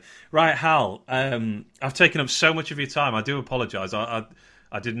rest of the way. Right, Hal. I've taken up so much of your time. I do apologise.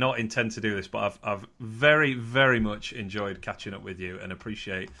 I did not intend to do this, but I've very, very much enjoyed catching up with you and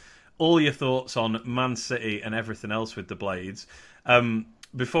appreciate all your thoughts on Man City and everything else with the Blades.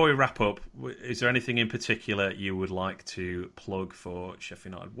 Before we wrap up, is there anything in particular you would like to plug for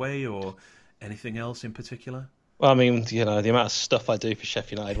Sheffield United Way or anything else in particular? Well, I mean, the amount of stuff I do for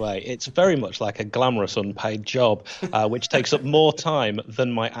Sheffield United Way, it's very much like a glamorous unpaid job, which takes up more time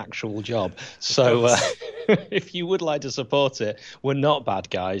than my actual job. So if you would like to support it, we're not bad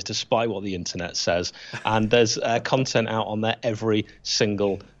guys, despite what the internet says. And there's content out on there every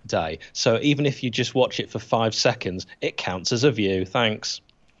single day. So even if you just watch it for 5 seconds, it counts as a view. Thanks.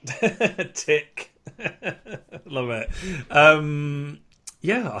 Tick. Love it.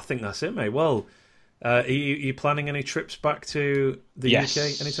 Yeah, I think that's it, mate. Well, Are you planning any trips back to the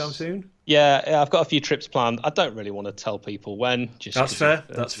UK anytime soon? Yeah, I've got a few trips planned. I don't really want to tell people when. That's fair.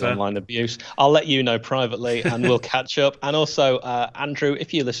 That's fair. Online abuse. I'll let you know privately, and we'll catch up. And also, Andrew,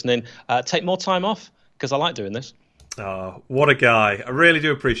 if you're listening, take more time off because I like doing this. Oh, what a guy. I really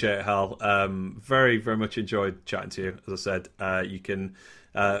do appreciate it, Hal. Very, very much enjoyed chatting to you. As I said, you can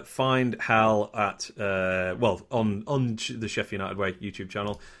find Hal at, on the Sheff United Way YouTube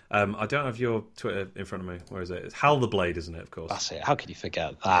channel. I don't have your Twitter in front of me. Where is it? It's Hal the Blade, isn't it, of course? That's it. How could you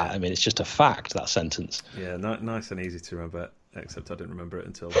forget that? Yeah. I mean, it's just a fact, that sentence. Yeah, nice and easy to remember. Except I didn't remember it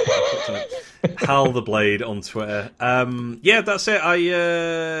until I clicked on it. Hal the Blade on Twitter. That's it.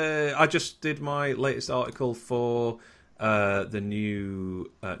 I just did my latest article for the new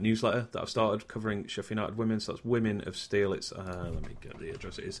newsletter that I've started covering Sheff United Women. So that's Women of Steel. It's let me get the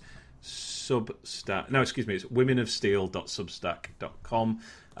address. It is Substack. No, excuse me. It's womenofsteel.substack.com.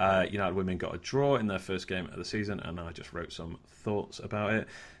 United Women got a draw in their first game of the season, and I just wrote some thoughts about it.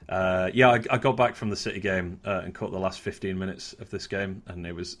 I got back from the City game and caught the last 15 minutes of this game, and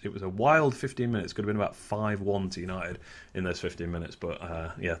it was a wild 15 minutes. Could have been about 5-1 to United in those 15 minutes, but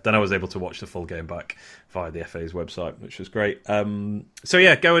then I was able to watch the full game back via the FA's website, which was great. Go and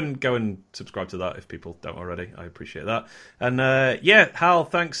subscribe to that if people don't already. I appreciate that. And Hal,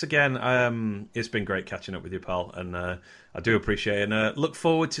 thanks again. It's been great catching up with you, pal, and I do appreciate it, and look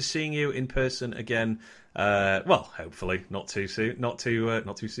forward to seeing you in person again. Hopefully not too soon, not too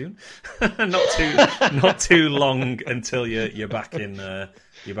soon, not too long until you're back in the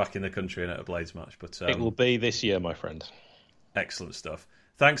country and at a Blades match. But it will be this year, my friend. Excellent stuff.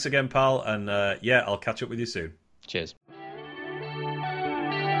 Thanks again, pal, and I'll catch up with you soon. Cheers.